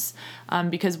ourselves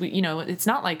because it's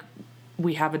not like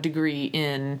we have a degree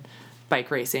in bike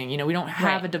racing. We don't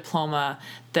have a diploma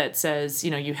that says,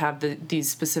 you have these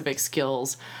specific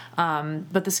skills,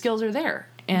 but the skills are there.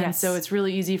 And so it's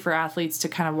really easy for athletes to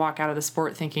kind of walk out of the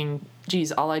sport thinking,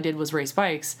 geez, all I did was race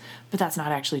bikes, but that's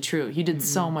not actually true. You did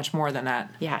so much more than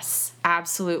that. Yes,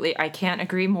 absolutely. I can't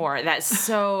agree more. It is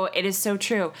so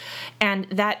true. And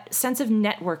that sense of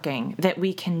networking that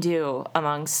we can do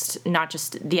amongst not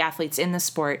just the athletes in the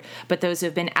sport, but those who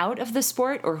have been out of the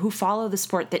sport or who follow the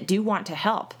sport that do want to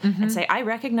help and say, I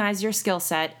recognize your skill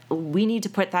set. We need to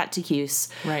put that to use.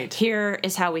 Right. Here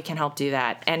is how we can help do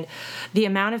that. And the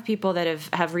amount of people that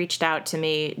have reached out to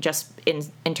me just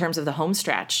in terms of the home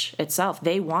stretch itself.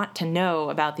 They want to know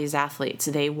about these athletes.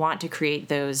 They want to create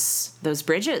those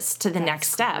bridges to the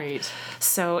next step. Great.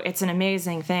 So it's an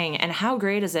amazing thing. And how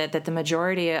great is it that the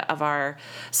majority of our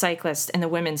cyclists in the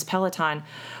women's peloton,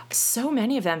 so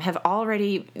many of them have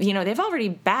already, they've already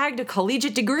bagged a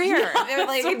collegiate degree. They're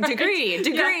like, degree.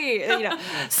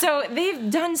 So they've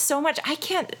done so much. I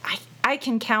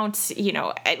can count,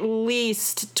 at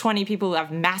least 20 people who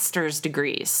have master's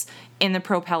degrees in the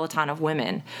pro peloton of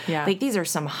women. Yeah. Like, these are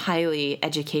some highly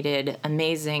educated,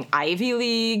 amazing Ivy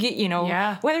League,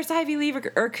 whether it's Ivy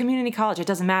League or community college, it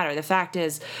doesn't matter. The fact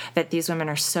is that these women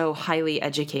are so highly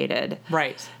educated.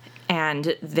 Right.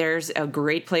 And there's a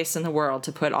great place in the world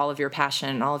to put all of your passion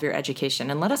and all of your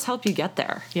education, and let us help you get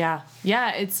there. Yeah.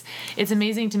 Yeah. It's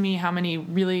amazing to me how many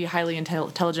really highly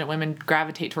intelligent women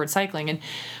gravitate towards cycling. And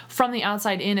from the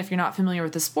outside in, if you're not familiar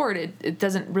with the sport, it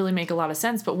doesn't really make a lot of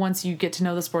sense. But once you get to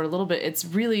know the sport a little bit, it's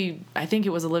really, I think it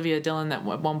was Olivia Dillon that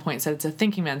at one point said it's a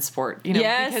thinking man's sport.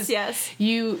 Yes, because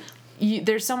you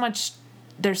there's so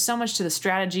much to the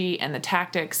strategy and the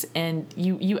tactics, and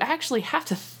you actually have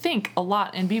to think a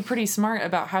lot and be pretty smart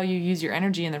about how you use your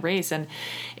energy in the race. And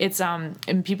it's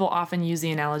and people often use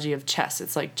the analogy of chess.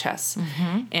 It's like chess.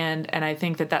 Mm-hmm. And I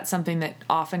think that's something that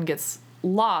often gets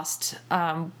lost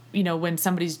when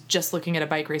somebody's just looking at a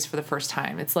bike race for the first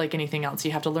time. It's like anything else.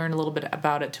 You have to learn a little bit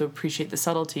about it to appreciate the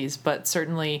subtleties, but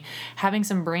certainly having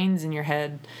some brains in your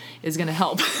head is going to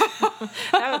help.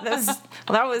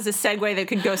 That was a segue that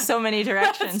could go so many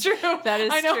directions. That's true. That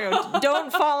is true.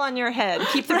 Don't fall on your head.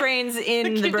 Keep the brains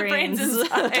in the brains.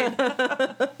 Inside.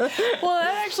 Well,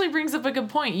 that actually brings up a good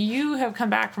point. You have come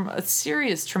back from a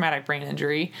serious traumatic brain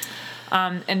injury.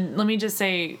 And let me just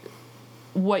say,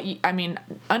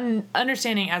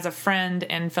 understanding as a friend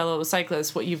and fellow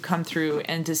cyclist what you've come through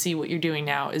and to see what you're doing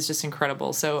now is just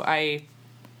incredible. So I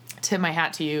tip my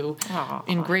hat to you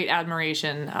in great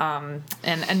admiration.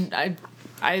 And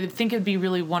I think it'd be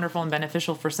really wonderful and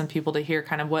beneficial for some people to hear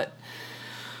kind of what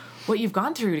you've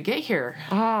gone through to get here.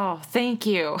 Oh, thank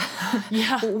you.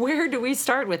 Yeah. Where do we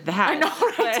start with that? I know,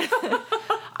 right?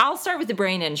 I'll start with the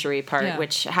brain injury part, Yeah.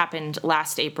 which happened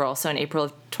last April, so in April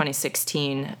of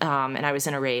 2016, and I was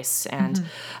in a race, and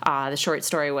the short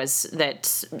story was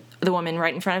that the woman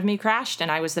right in front of me crashed,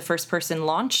 and I was the first person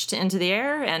launched into the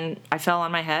air, and I fell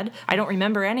on my head. I don't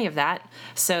remember any of that,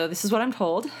 so this is what I'm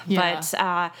told. Yeah.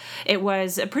 But it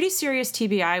was a pretty serious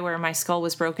TBI where my skull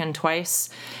was broken twice,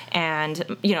 and,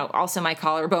 also my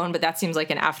collarbone, but that seems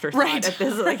like an afterthought. Right. At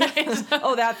this,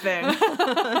 oh, that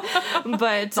thing.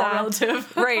 But It's all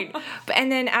relative. Right.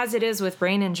 And then as it is with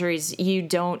brain injuries, you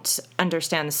don't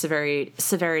understand the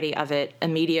severity of it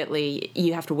immediately.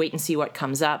 You have to wait and see what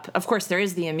comes up. Of course, there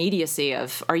is the immediacy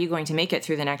of, are you going to make it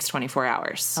through the next 24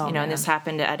 hours? Oh, and this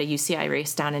happened at a UCI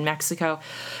race down in Mexico,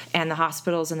 and the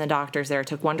hospitals and the doctors there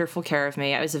took wonderful care of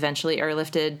me. I was eventually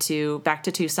airlifted back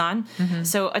to Tucson. Mm-hmm.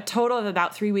 So a total of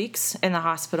about 3 weeks in the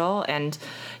hospital, and,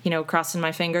 crossing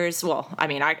my fingers. Well,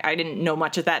 I didn't know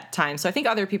much at that time, so I think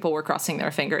other people were crossing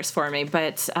their fingers for me.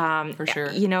 But for sure,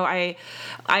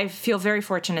 I feel very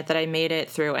fortunate that I made it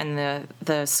through, and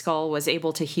the skull was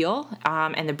able to heal,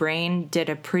 and the brain did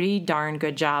a pretty darn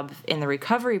good job in the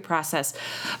recovery process.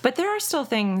 But there are still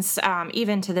things,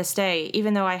 even to this day,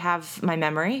 even though I have my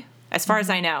memory, as far as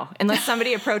I know, unless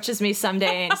somebody approaches me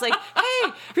someday and is like,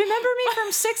 hey, remember me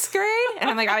from 6th grade? And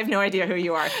I'm like, I have no idea who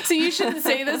you are. So you shouldn't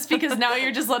say this, because now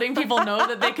you're just letting people know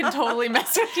that they can totally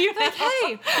mess with you. Like,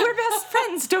 hey, we're best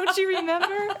friends. Don't you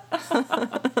remember?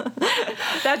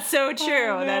 That's so true.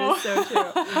 Oh, no. That is so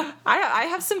true. I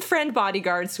have some friend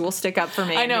bodyguards who will stick up for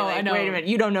me. I know, and be like, I know. Wait a minute,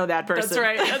 you don't know that person.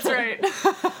 That's right.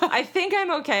 I think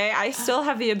I'm okay. I still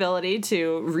have the ability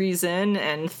to reason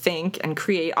and think and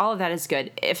create. All of that is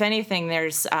good. If anything, there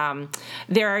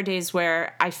are days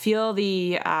where I feel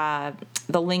the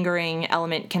lingering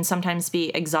element can sometimes be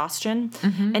exhaustion,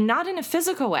 and not in a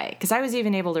physical way, because I was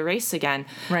even able to race again.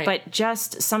 Right. But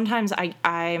just sometimes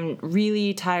I'm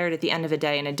really tired at the end of a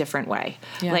day in a different way.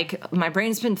 Yeah. Like, my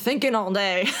brain's been thinking all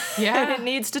day. Yeah. And it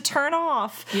needs to turn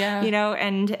off. Yeah.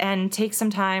 And take some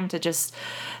time to just,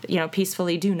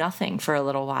 peacefully do nothing for a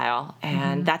little while.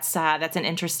 And that's an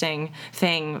interesting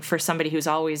thing for somebody who's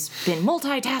always been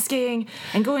multitasking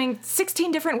and going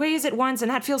 16 different ways at once, and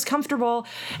that feels comfortable.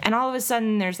 And all of a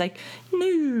sudden there's like,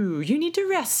 no, you need to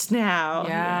rest now.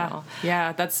 Yeah.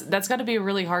 Yeah. That's got to be a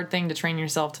really hard thing to train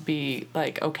yourself to be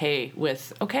like, okay,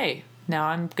 now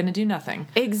I'm going to do nothing.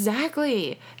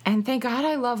 Exactly. And thank God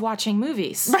I love watching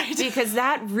movies. Right. Because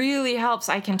that really helps.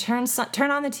 I can turn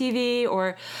on the TV,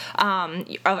 or,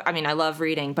 I love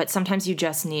reading, but sometimes you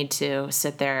just need to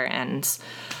sit there and,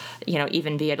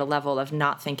 even be at a level of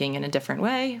not thinking in a different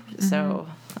way. So,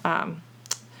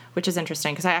 which is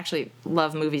interesting because I actually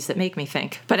love movies that make me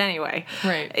think. But anyway,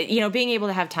 right. Being able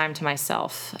to have time to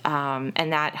myself,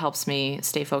 and that helps me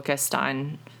stay focused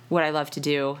on what I love to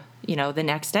do. The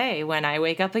next day when I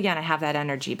wake up again, I have that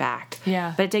energy back.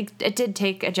 Yeah. But it did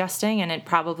take adjusting, and it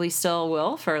probably still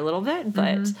will for a little bit,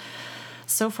 but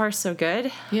so far so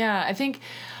good. Yeah, I think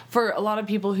for a lot of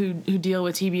people who deal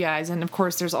with TBIs, and of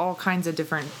course there's all kinds of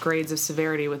different grades of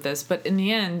severity with this, but in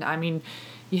the end, I mean,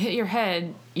 you hit your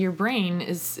head, your brain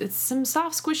it's some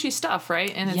soft, squishy stuff,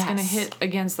 right? And it's going to hit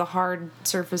against the hard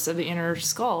surface of the inner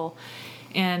skull.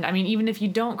 And, I mean, even if you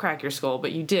don't crack your skull,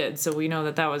 but you did, so we know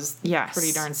that was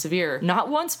pretty darn severe. Not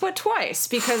once, but twice,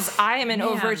 because I am an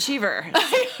overachiever.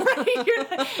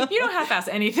 Right? You don't half-ass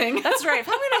anything. That's right. If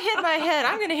I'm going to hit my head,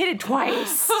 I'm going to hit it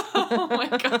twice. Oh, my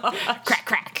God. Crack,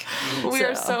 crack. We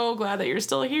are so glad that you're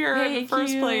still here in the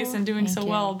first place and doing so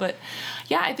well. But,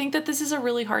 yeah, I think that this is a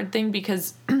really hard thing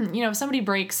because, if somebody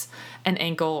breaks an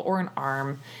ankle or an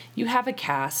arm, you have a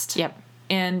cast. Yep.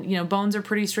 And, bones are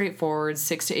pretty straightforward,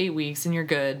 6 to 8 weeks, and you're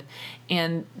good.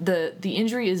 And the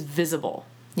injury is visible.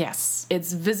 Yes.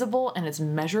 It's visible and it's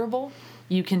measurable.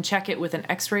 You can check it with an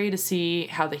x-ray to see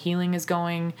how the healing is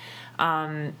going.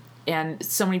 And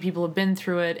so many people have been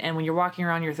through it. And when you're walking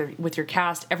around with your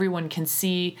cast, everyone can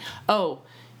see, oh,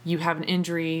 you have an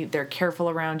injury. They're careful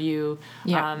around you.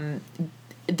 Yeah.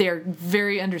 They're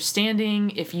very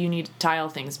understanding if you need to dial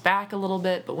things back a little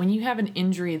bit. But when you have an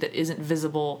injury that isn't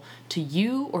visible to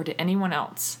you or to anyone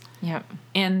else,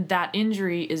 and that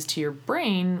injury is to your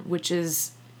brain, which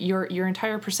is your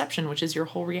entire perception, which is your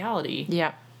whole reality.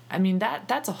 Yeah. I mean,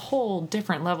 that's a whole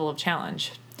different level of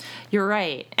challenge. You're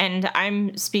right. And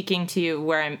I'm speaking to you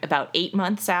where I'm about 8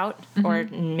 months out or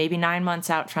maybe 9 months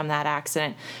out from that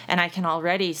accident. And I can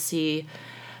already see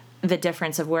the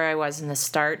difference of where I was in the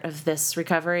start of this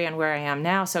recovery and where I am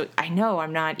now. So I know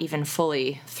I'm not even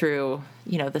fully through,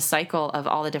 the cycle of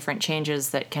all the different changes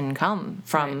that can come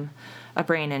from a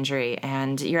brain injury.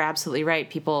 And you're absolutely right.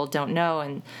 People don't know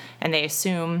and they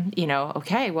assume,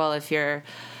 okay, well, if you're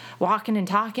walking and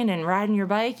talking and riding your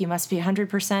bike, you must be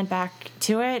 100% back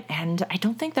to it. And I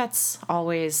don't think that's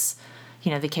always,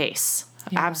 the case.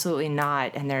 Yeah. Absolutely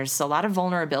not. And there's a lot of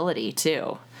vulnerability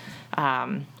too.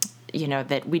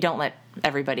 That we don't let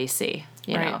everybody see,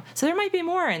 you know. So there might be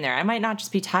more in there. I might not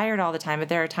just be tired all the time, but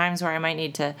there are times where I might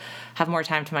need to have more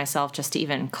time to myself just to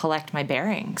even collect my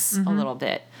bearings a little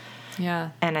bit.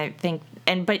 Yeah. And I think,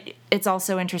 but it's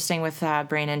also interesting with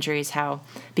brain injuries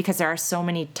because there are so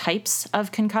many types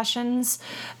of concussions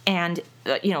and,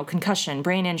 concussion,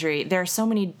 brain injury, there are so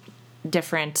many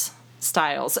different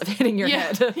styles of hitting your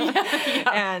head.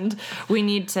 And we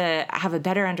need to have a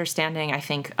better understanding, I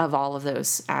think, of all of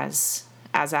those as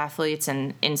athletes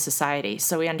and in society.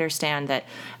 So we understand that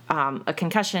a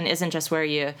concussion isn't just where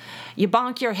you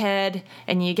bonk your head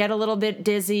and you get a little bit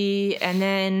dizzy and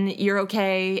then you're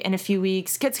okay in a few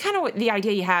weeks. It's kind of the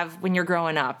idea you have when you're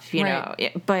growing up, you know.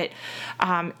 But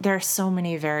there are so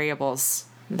many variables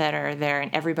that are there,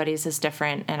 and everybody's is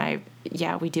different, and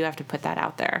we do have to put that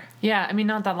out there. Yeah, I mean,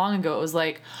 not that long ago, it was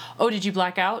like, oh, did you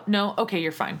black out? No? Okay,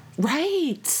 you're fine.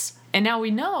 Right. And now we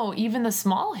know even the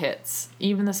small hits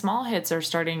are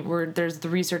starting, the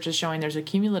research is showing there's a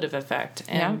cumulative effect,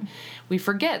 and we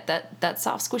forget that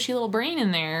soft, squishy little brain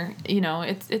in there,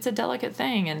 it's a delicate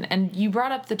thing, and you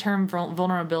brought up the term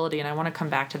vulnerability, and I want to come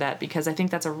back to that because I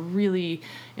think that's a really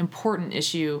important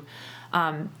issue,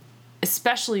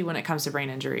 especially when it comes to brain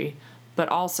injury, but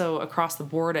also across the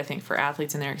board, I think, for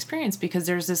athletes and their experience, because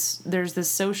there's this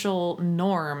social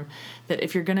norm that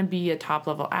if you're going to be a top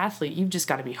level athlete, you've just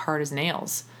got to be hard as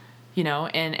nails,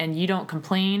 and you don't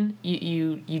complain,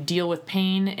 you deal with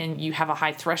pain, and you have a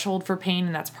high threshold for pain,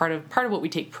 and that's part of what we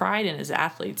take pride in as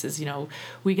athletes is,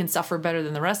 we can suffer better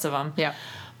than the rest of them. Yeah.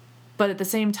 But at the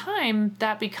same time,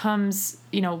 that becomes,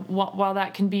 while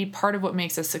that can be part of what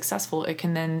makes us successful, it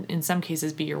can then, in some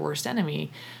cases, be your worst enemy.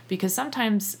 Because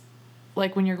sometimes,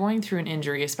 like when you're going through an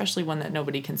injury, especially one that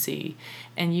nobody can see,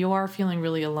 and you are feeling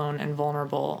really alone and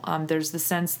vulnerable, there's the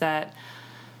sense that,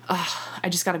 I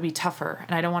just got to be tougher,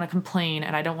 and I don't want to complain,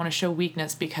 and I don't want to show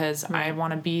weakness because I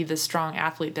want to be the strong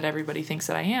athlete that everybody thinks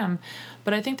that I am.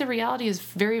 But I think the reality is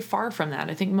very far from that.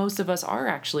 I think most of us are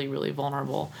actually really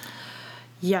vulnerable.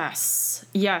 Yes,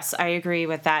 I agree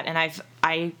with that, and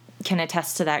I can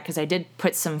attest to that because I did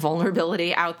put some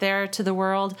vulnerability out there to the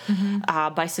world.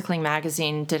 Bicycling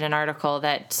Magazine did an article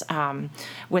that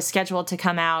was scheduled to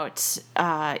come out,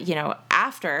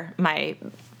 after my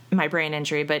my brain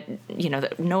injury, but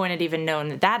no one had even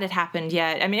known that had happened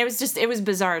yet. I mean, it was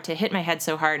bizarre to hit my head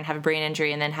so hard and have a brain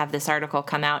injury and then have this article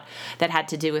come out that had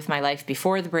to do with my life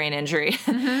before the brain injury.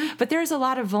 Mm-hmm. But there's a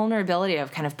lot of vulnerability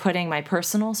of kind of putting my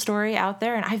personal story out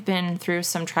there. And I've been through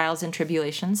some trials and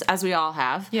tribulations, as we all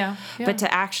have. Yeah. But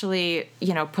to actually,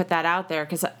 put that out there,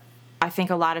 because I think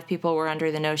a lot of people were under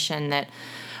the notion that,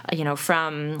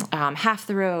 from Half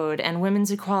the Road and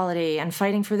women's equality and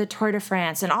fighting for the Tour de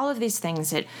France and all of these things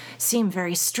that seem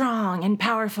very strong and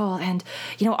powerful and,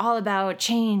 all about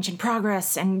change and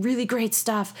progress and really great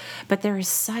stuff. But there is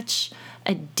such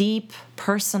a deep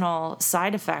personal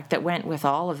side effect that went with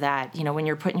all of that, when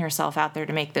you're putting yourself out there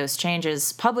to make those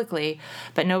changes publicly,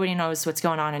 but nobody knows what's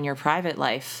going on in your private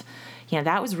life.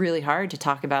 That was really hard to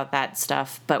talk about that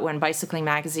stuff. But when Bicycling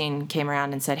Magazine came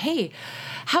around and said, hey,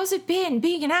 how's it been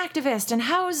being an activist? And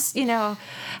how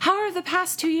are the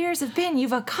past 2 years have been?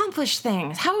 You've accomplished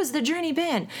things. How has the journey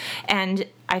been? And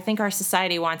I think our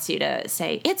society wants you to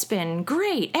say, it's been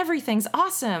great. Everything's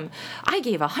awesome. I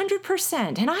gave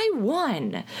 100% and I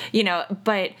won,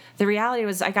 but the reality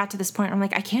was I got to this point where I'm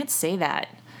like, I can't say that.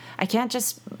 I can't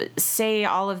just say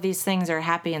all of these things are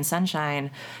happy and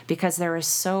sunshine, because there was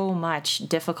so much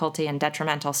difficulty and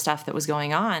detrimental stuff that was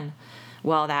going on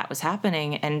while that was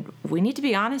happening. And we need to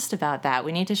be honest about that.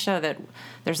 We need to show that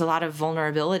there's a lot of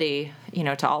vulnerability,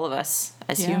 to all of us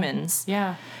as humans.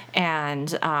 Yeah. And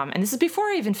this is before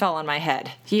I even fell on my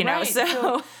head, Right.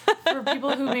 So for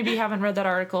people who maybe haven't read that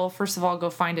article, first of all, go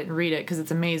find it and read it, because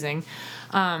it's amazing.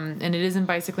 And it is in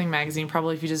Bicycling Magazine.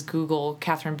 Probably if you just Google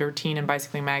Catherine Bertine and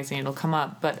Bicycling Magazine, it'll come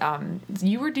up. But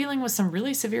you were dealing with some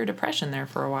really severe depression there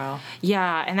for a while.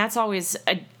 Yeah, and that's always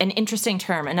an interesting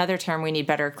term, another term we need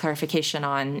better clarification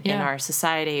on in our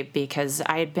society, because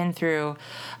I had been through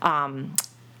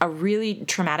a really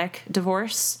traumatic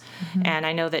divorce. Mm-hmm. And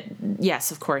I know that, yes,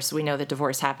 of course, we know that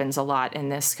divorce happens a lot in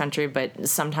this country, but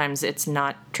sometimes it's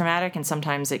not traumatic and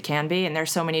sometimes it can be. And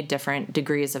there's so many different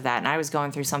degrees of that. And I was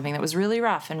going through something that was really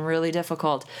rough and really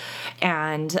difficult.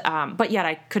 And, but yet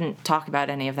I couldn't talk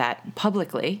about any of that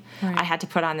publicly. Right. I had to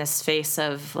put on this face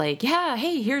of like, yeah,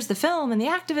 hey, here's the film and the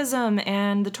activism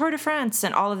and the Tour de France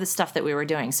and all of the stuff that we were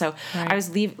doing. So I was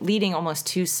leading almost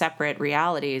two separate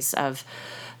realities of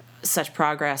such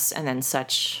progress and then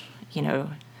such,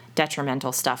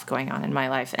 detrimental stuff going on in my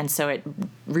life. And so it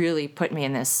really put me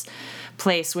in this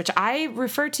place, which I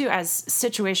refer to as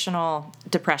situational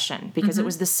depression, because it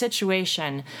was the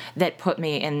situation that put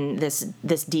me in this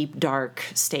deep, dark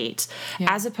state,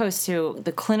 as opposed to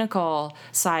the clinical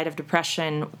side of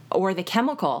depression or the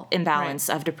chemical imbalance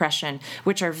of depression,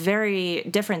 which are very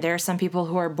different. There are some people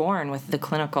who are born with the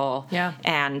clinical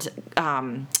and,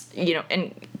 and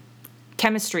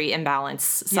chemistry imbalance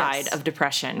side of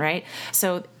depression, right?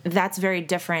 So that's very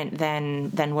different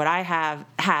than what I have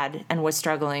had and was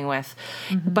struggling with.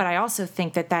 Mm-hmm. But I also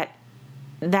think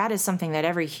that is something that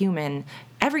every human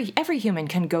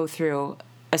can go through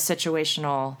a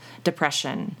situational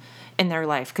depression in their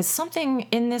life, because something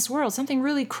in this world, something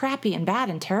really crappy and bad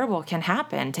and terrible can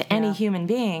happen to any human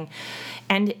being.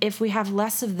 And if we have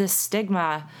less of this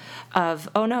stigma of,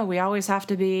 oh no, we always have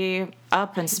to be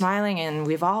up and smiling and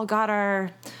we've all got our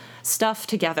stuff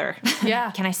together.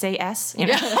 Yeah. Can I say S?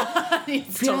 We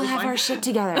all have our shit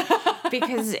together.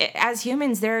 Because as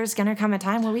humans, there's going to come a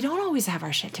time where we don't always have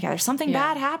our shit together. Something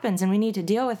bad happens and we need to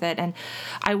deal with it. And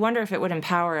I wonder if it would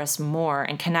empower us more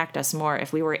and connect us more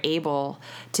if we were able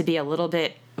to be a little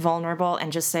bit vulnerable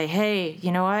and just say, hey,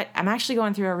 you know what? I'm actually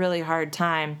going through a really hard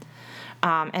time.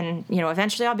 And,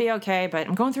 eventually I'll be okay, but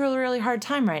I'm going through a really hard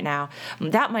time right now.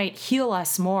 That might heal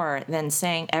us more than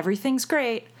saying everything's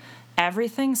great,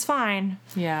 everything's fine.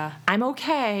 Yeah. I'm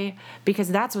okay, because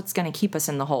that's what's going to keep us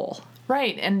in the hole.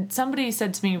 Right. And somebody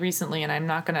said to me recently, and I'm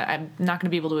not gonna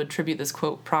be able to attribute this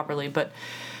quote properly, but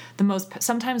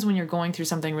sometimes when you're going through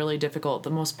something really difficult, the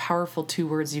most powerful two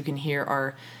words you can hear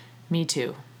are "me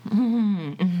too."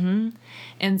 Mm-hmm. Mm-hmm.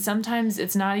 And sometimes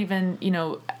it's not even,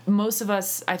 most of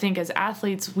us, I think as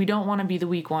athletes, we don't want to be the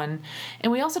weak one.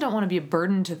 And we also don't want to be a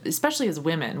burden to, especially as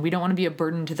women, we don't want to be a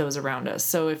burden to those around us.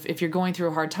 So if you're going through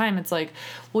a hard time, it's like,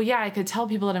 well, yeah, I could tell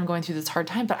people that I'm going through this hard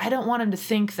time, but I don't want them to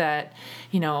think that,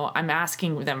 I'm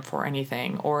asking them for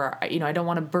anything, or, I don't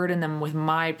want to burden them with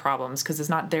my problems because it's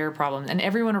not their problem. And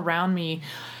everyone around me,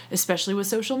 especially with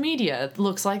social media,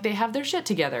 looks like they have their shit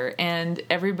together, and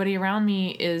everybody around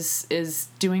me is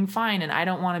doing fine, and I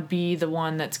don't want to be the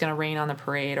one that's going to rain on the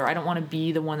parade, or I don't want to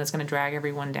be the one that's going to drag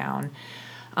everyone down.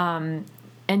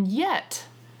 And yet,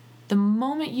 the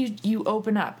moment you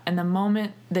open up, and the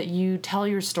moment that you tell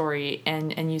your story,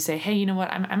 and you say, hey, you know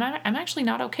what, I'm actually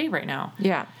not okay right now.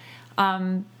 Yeah.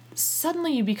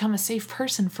 suddenly you become a safe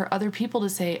person for other people to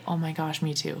say, oh my gosh,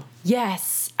 me too.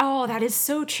 Yes. Oh, that is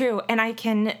so true. And I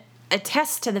can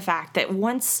attest to the fact that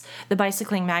once the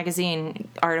Bicycling Magazine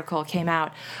article came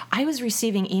out, I was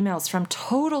receiving emails from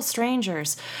total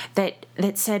strangers that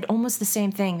said almost the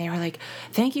same thing. They were like,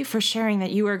 thank you for sharing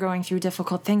that you are going through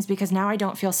difficult things, because now I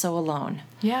don't feel so alone.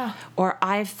 Yeah. Or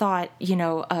I've thought,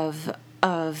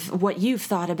 of what you've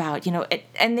thought about,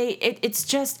 it's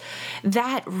just,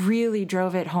 that really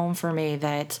drove it home for me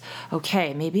that,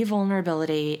 okay, maybe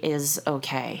vulnerability is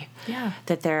okay. Yeah.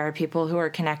 That there are people who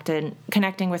are connecting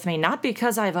with me, not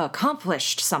because I've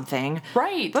accomplished something.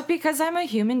 Right. But because I'm a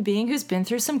human being who's been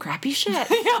through some crappy shit.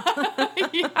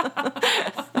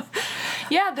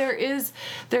 Yeah, there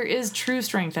is true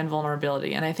strength in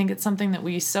vulnerability. And I think it's something that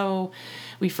we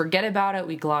forget about it,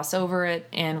 we gloss over it,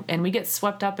 and we get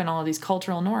swept up in all of these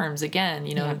cultural norms. Again,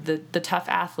 the tough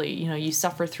athlete, you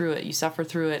suffer through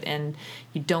it, and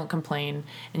you don't complain,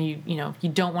 and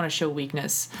you don't want to show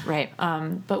weakness. Right.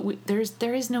 But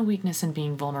there is no weakness in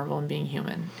being vulnerable and being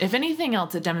human. If anything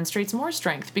else, it demonstrates more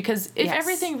strength, because if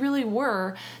everything really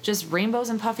were just rainbows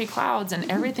and puffy clouds and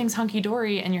everything's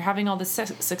hunky-dory and you're having all this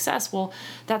success, well,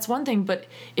 that's one thing. But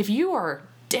if you are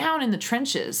down in the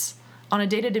trenches on a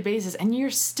day-to-day basis and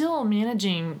you're still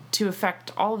managing to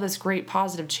affect all of this great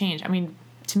positive change, I mean,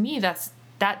 to me,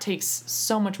 that takes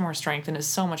so much more strength and is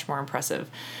so much more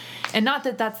impressive. And not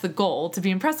that that's the goal, to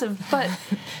be impressive, but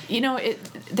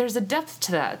there's a depth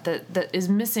to that is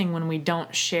missing when we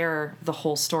don't share the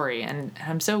whole story. And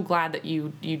I'm so glad that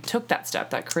you took that step,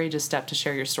 that courageous step, to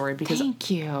share your story. Because thank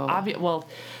you.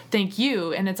 Thank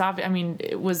you. And it's obvious. I mean,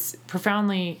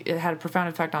 it had a profound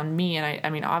effect on me. And I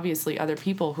mean, obviously, other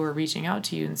people who are reaching out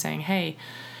to you and saying, hey,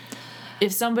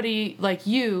 if somebody like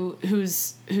you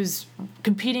who's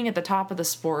competing at the top of the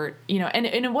sport, and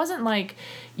it wasn't like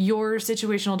your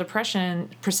situational depression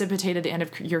precipitated the end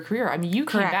of your career. I mean, you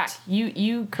came back.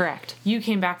 You Correct. You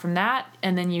came back from that,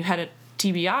 and then you had a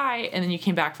TBI, and then you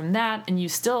came back from that, and you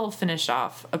still finished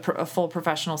off a full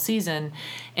professional season,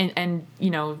 and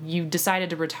you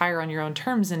decided to retire on your own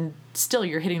terms, and still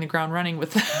you're hitting the ground running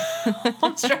with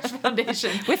Home Stretch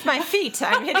Foundation. With my feet.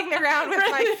 I'm hitting the ground with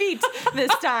my feet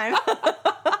this time.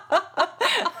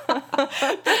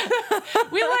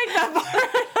 We like that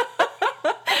part.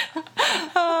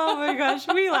 Oh my gosh,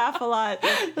 we laugh a lot.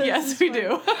 Yes, we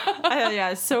do.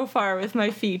 Yeah, so far with my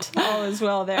feet, all is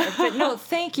well there. But no,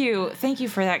 thank you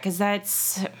for that, because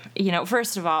that's,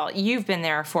 first of all, you've been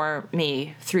there for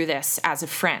me through this as a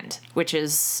friend, which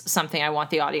is something I want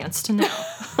the audience to know.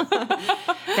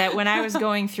 That when I was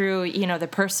going through, the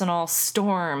personal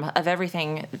storm of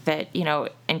everything that,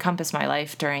 encompassed my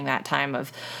life during that time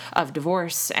of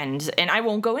divorce, and I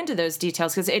won't go into those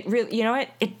details, because it really,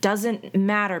 it doesn't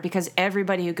matter, because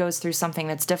everybody who goes through something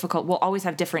that's difficult will always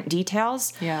have different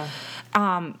details. Yeah.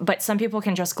 But some people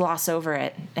can just gloss over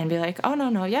it and be like, oh,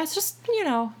 no, yeah, it's just,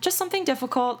 just something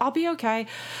difficult. I'll be okay.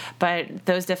 But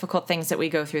those difficult things that we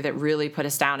go through that really put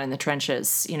us down in the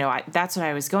trenches, that's what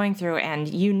I was going through. And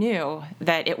you knew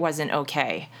that it wasn't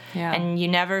okay. Yeah. And you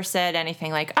never said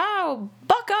anything like, oh,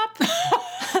 buck up.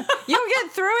 You'll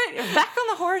get through it. Back on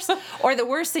the horse. Or the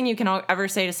worst thing you can ever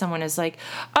say to someone is like,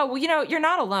 oh, well, you're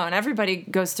not alone. Everybody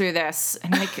goes through this.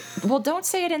 And like, well, don't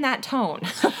say it in that tone.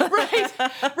 Right.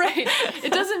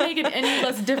 It doesn't make it any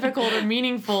less difficult or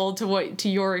meaningful to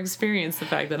your experience, the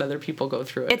fact that other people go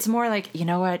through it. It's more like, you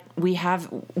know what? We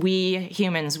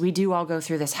humans, we do all go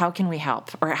through this. How can we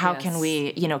help? Or how can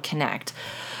we, connect?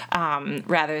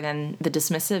 Rather than the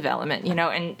dismissive element,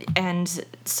 and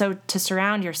so to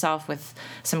surround yourself with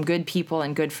some good people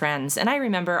and good friends. And I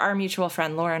remember our mutual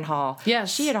friend, Lauren Hall.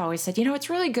 Yes. She had always said, it's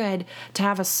really good to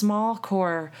have a small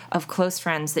core of close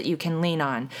friends that you can lean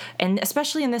on. And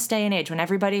especially in this day and age when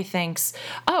everybody thinks,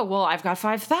 oh, well, I've got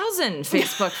 5,000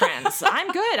 Facebook friends.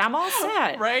 I'm good. I'm all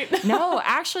set. Right. No,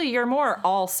 actually, you're more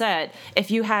all set if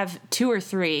you have 2 or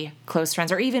 3 close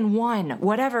friends, or even 1,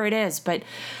 whatever it is. But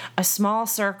a small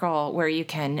circle where you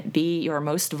can be your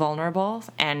most vulnerable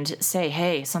and say,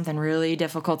 hey, something really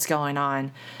difficult's going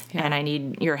on and I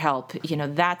need your help.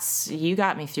 You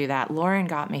got me through that. Lauren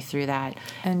got me through that.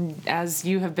 And as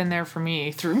you have been there for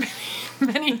me through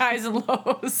many highs and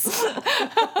lows.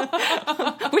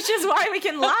 Which is why we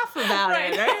can laugh about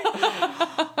it,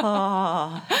 right?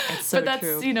 Oh, it's so true. But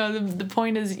that's, the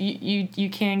point is you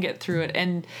can get through it.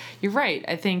 And you're right.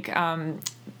 I think,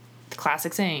 the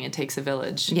classic saying, it takes a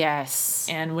village. Yes.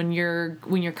 And when you're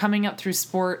coming up through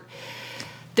sport,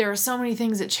 there are so many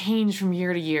things that change from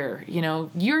year to year.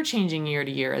 You're changing year to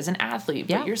year as an athlete,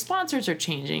 but your sponsors are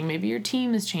changing. Maybe your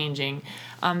team is changing.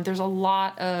 There's a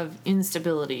lot of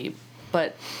instability,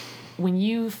 but when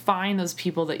you find those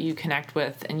people that you connect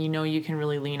with and you know you can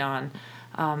really lean on,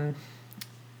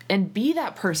 and be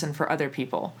that person for other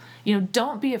people.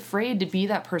 Don't be afraid to be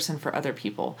that person for other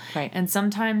people. Right. And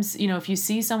sometimes, if you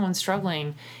see someone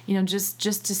struggling,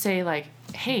 just to say like,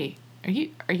 hey, are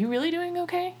you really doing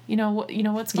okay?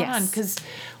 What's going on? Because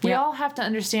we all have to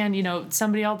understand,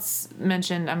 somebody else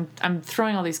mentioned, I'm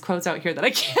throwing all these quotes out here that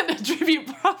I can't attribute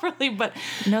properly, but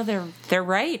no, they're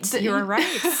right. You're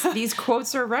right. These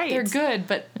quotes are right. They're good.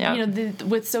 But,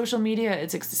 with social media,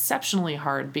 it's exceptionally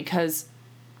hard because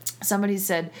somebody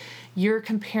said, you're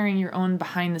comparing your own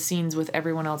behind the scenes with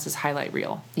everyone else's highlight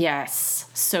reel. Yes,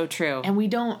 so true. And we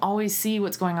don't always see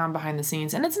what's going on behind the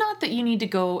scenes. And it's not that you need to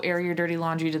go air your dirty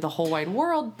laundry to the whole wide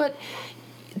world, but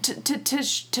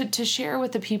to share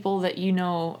with the people that you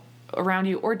know around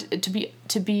you, or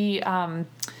to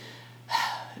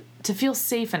feel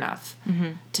safe enough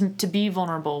to be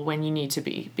vulnerable when you need to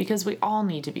be, because we all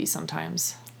need to be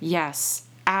sometimes. Yes.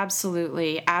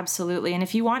 Absolutely. Absolutely. And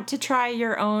if you want to try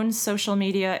your own social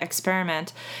media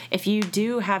experiment, if you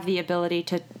do have the ability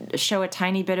to show a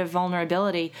tiny bit of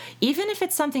vulnerability, even if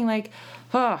it's something like,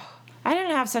 oh, I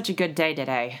didn't have such a good day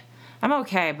today. I'm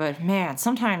okay, but man,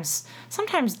 sometimes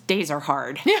days are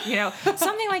hard.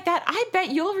 Something like that. I bet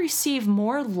you'll receive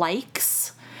more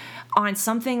likes on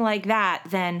something like that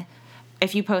than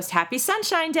if you post Happy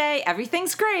Sunshine Day,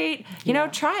 everything's great.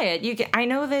 Try it. I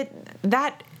know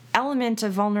that element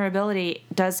of vulnerability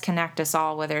does connect us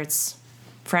all, whether it's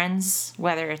friends,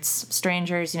 whether it's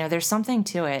strangers. There's something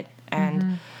to it,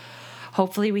 and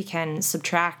hopefully we can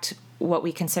subtract what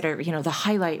we consider, the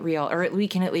highlight reel, or we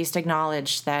can at least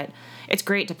acknowledge that it's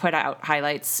great to put out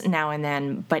highlights now and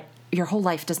then, but your whole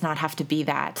life does not have to be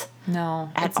that. No,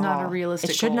 it's not a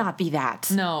realistic It should goal. Not be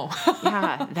that. No.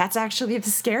 Yeah, that's actually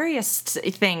the scariest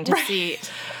thing to see.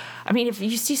 I mean, if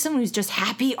you see someone who's just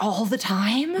happy all the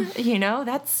time,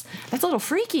 that's a little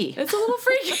freaky. It's a little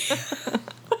freaky.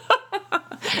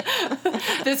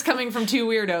 This coming from two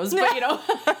weirdos, but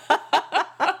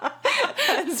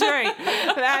That's right.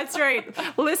 That's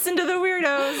right. Listen to the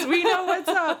weirdos. We know what's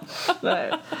up.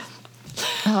 But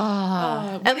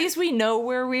at least we know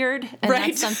we're weird, and right.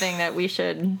 That's something that we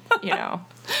should,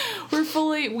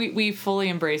 we fully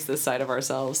embrace this side of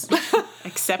ourselves.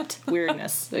 Accept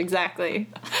weirdness. Exactly.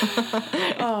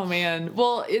 Oh man.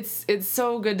 Well, it's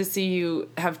so good to see you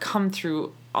have come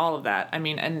through all of that. I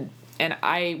mean, and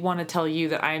I want to tell you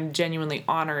that I'm genuinely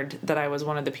honored that I was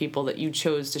one of the people that you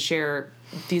chose to share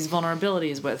these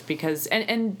vulnerabilities with, because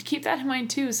and keep that in mind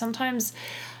too. Sometimes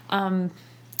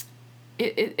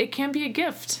it can be a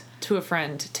gift to a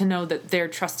friend to know that they're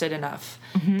trusted enough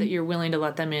that you're willing to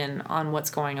let them in on what's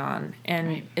going on, and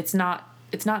right.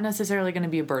 It's not necessarily going to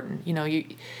be a burden.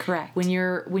 Correct. When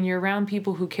you're around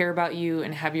people who care about you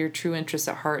and have your true interests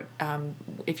at heart,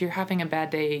 if you're having a bad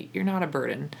day, you're not a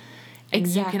burden. And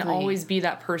exactly. You can always be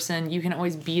that person. You can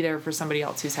always be there for somebody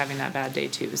else who's having that bad day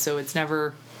too. So it's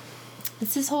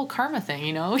this whole karma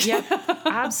thing, Yeah,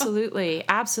 absolutely.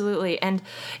 Absolutely. And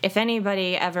if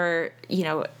anybody ever,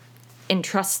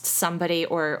 entrusts somebody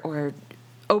or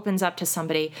opens up to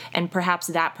somebody, and perhaps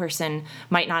that person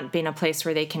might not be in a place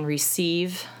where they can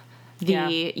receive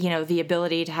the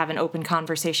ability to have an open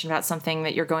conversation about something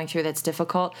that you're going through that's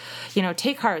difficult,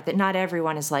 take heart that not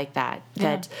everyone is like that,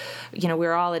 that,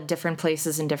 we're all at different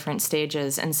places and different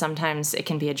stages. And sometimes it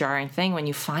can be a jarring thing when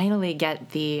you finally get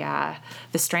the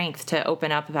strength to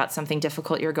open up about something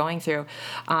difficult you're going through.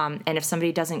 And if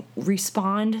somebody doesn't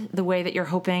respond the way that you're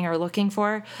hoping or looking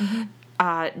for,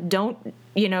 don't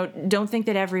think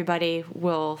that everybody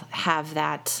will have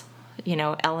that,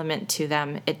 element to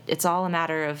them. It's all a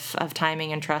matter of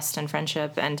timing and trust and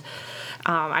friendship. And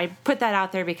I put that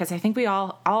out there because I think we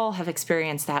all have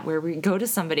experienced that, where we go to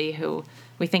somebody who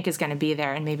we think is going to be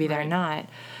there and maybe they're not.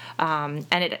 And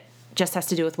it just has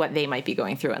to do with what they might be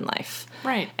going through in life.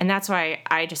 Right. And that's why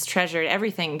I just treasured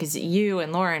everything, because you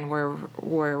and Lauren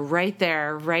were right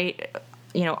there, right,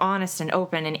 honest and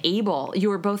open and able. You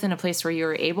were both in a place where you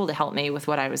were able to help me with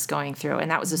what I was going through. And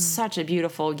that was such a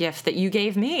beautiful gift that you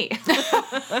gave me.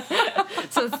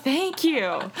 So thank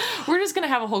you. We're just going to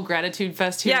have a whole gratitude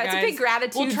fest here, guys. Yeah, it's a big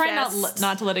gratitude We'll try fest.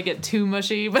 not to let it get too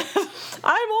mushy, but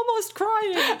I'm almost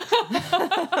crying.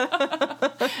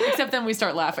 Except then we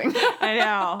start laughing.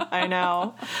 I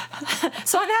know.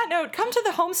 So on that note, come to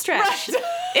the home stretch. Right.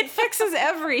 It fixes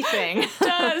everything. It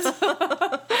does.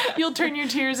 You'll turn your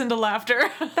tears into laughter.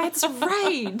 That's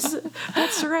right.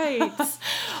 That's right.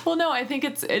 Well, no, I think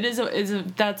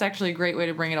that's actually a great way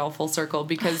to bring it all full circle,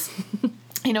 because,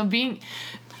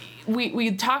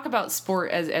 we talk about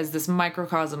sport as this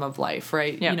microcosm of life,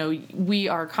 right? Yeah. You know, we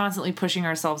are constantly pushing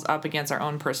ourselves up against our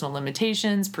own personal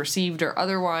limitations, perceived or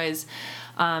otherwise.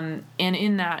 And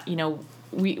in that, you know,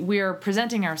 we are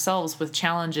presenting ourselves with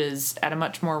challenges at a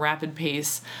much more rapid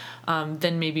pace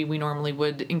than maybe we normally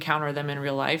would encounter them in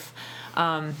real life.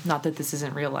 Not that this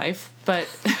isn't real life, but,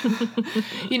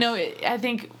 you know, I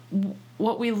think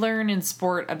what we learn in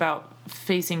sport about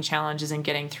facing challenges and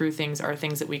getting through things are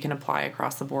things that we can apply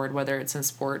across the board, whether it's in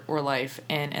sport or life.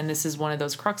 And this is one of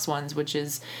those crux ones, which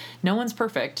is no one's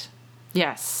perfect.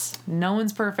 Yes. No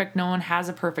one's perfect. No one has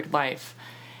a perfect life.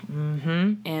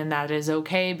 Mm-hmm. And that is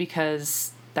okay,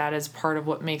 because that is part of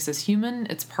what makes us human.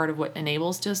 It's part of what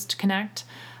enables us to connect.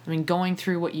 I mean, going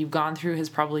through what you've gone through has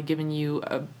probably given you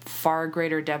a far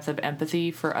greater depth of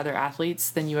empathy for other athletes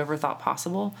than you ever thought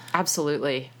possible.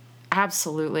 Absolutely.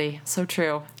 Absolutely. So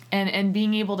true. And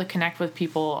being able to connect with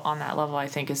people on that level, I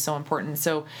think, is so important.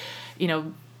 So, you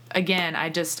know, again, I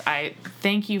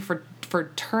thank you for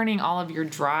turning all of your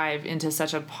drive into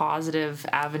such a positive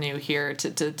avenue here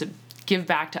to give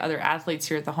back to other athletes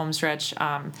here at the home stretch.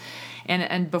 And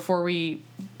before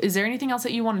is there anything else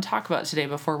that you want to talk about today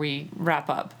before we wrap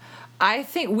up? I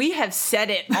think we have said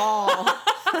it all.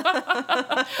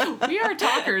 We are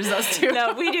talkers, us two.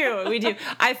 No, we do.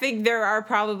 I think there are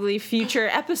probably future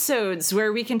episodes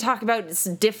where we can talk about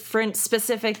different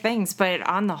specific things, but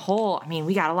on the whole, I mean,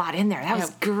 we got a lot in there. That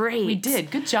was great. We did.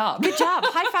 Good job. Good job.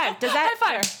 High five. High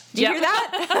five. Did you hear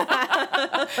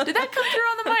that? Did that come through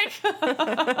on the mic?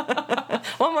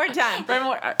 One more time. One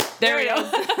more. There we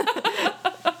go.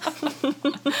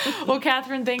 Well,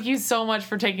 Catherine, thank you so much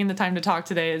for taking the time to talk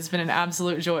today. It's been an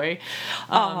absolute joy.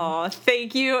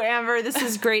 Thank you, Amber. This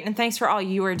is great. And thanks for all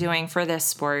you are doing for this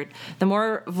sport. The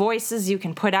more voices you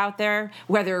can put out there,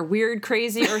 whether weird,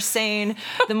 crazy, or sane,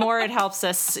 the more it helps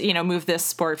us, you know, move this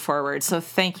sport forward. So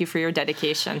thank you for your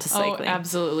dedication to cycling. Oh,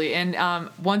 absolutely. And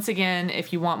once again,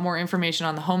 if you want more information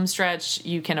on the home stretch,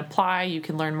 you can apply. You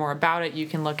can learn more about it. You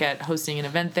can look at hosting an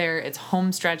event there. It's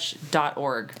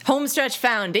homestretch.org. Homestretch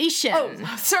Foundation. Oh,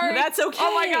 sorry. That's okay.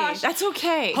 Oh my gosh. That's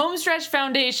okay.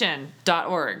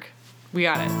 Homestretchfoundation.org. We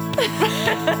got it. All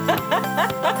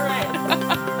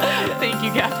right. Thank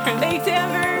you, Catherine. Thanks,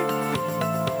 Amber.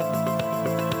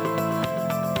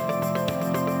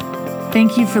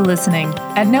 Thank you for listening.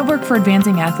 At Network for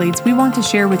Advancing Athletes, we want to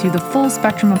share with you the full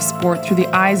spectrum of sport through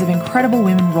the eyes of incredible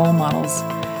women role models.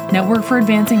 Network for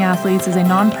Advancing Athletes is a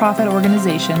nonprofit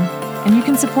organization, and you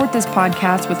can support this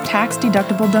podcast with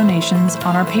tax-deductible donations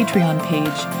on our Patreon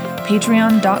page,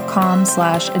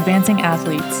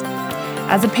 patreon.com/advancingathletes.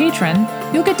 As a patron,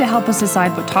 you'll get to help us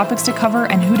decide what topics to cover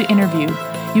and who to interview.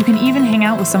 You can even hang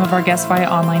out with some of our guests via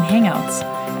online hangouts.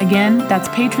 Again, that's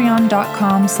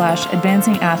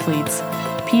patreon.com/advancingathletes,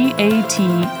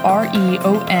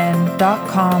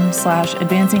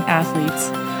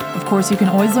 patreon.com/advancingathletes. Of course, you can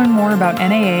always learn more about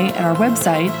NAA at our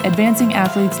website,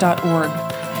 advancingathletes.org.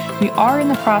 We are in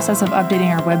the process of updating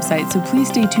our website, so please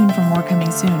stay tuned for more coming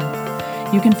soon.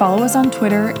 You can follow us on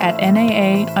Twitter at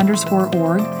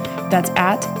NAA_org, that's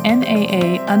at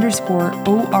NAA_ORG,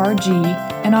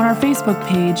 and on our Facebook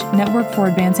page, Network for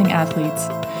Advancing Athletes.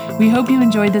 We hope you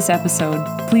enjoyed this episode.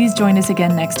 Please join us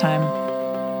again next time.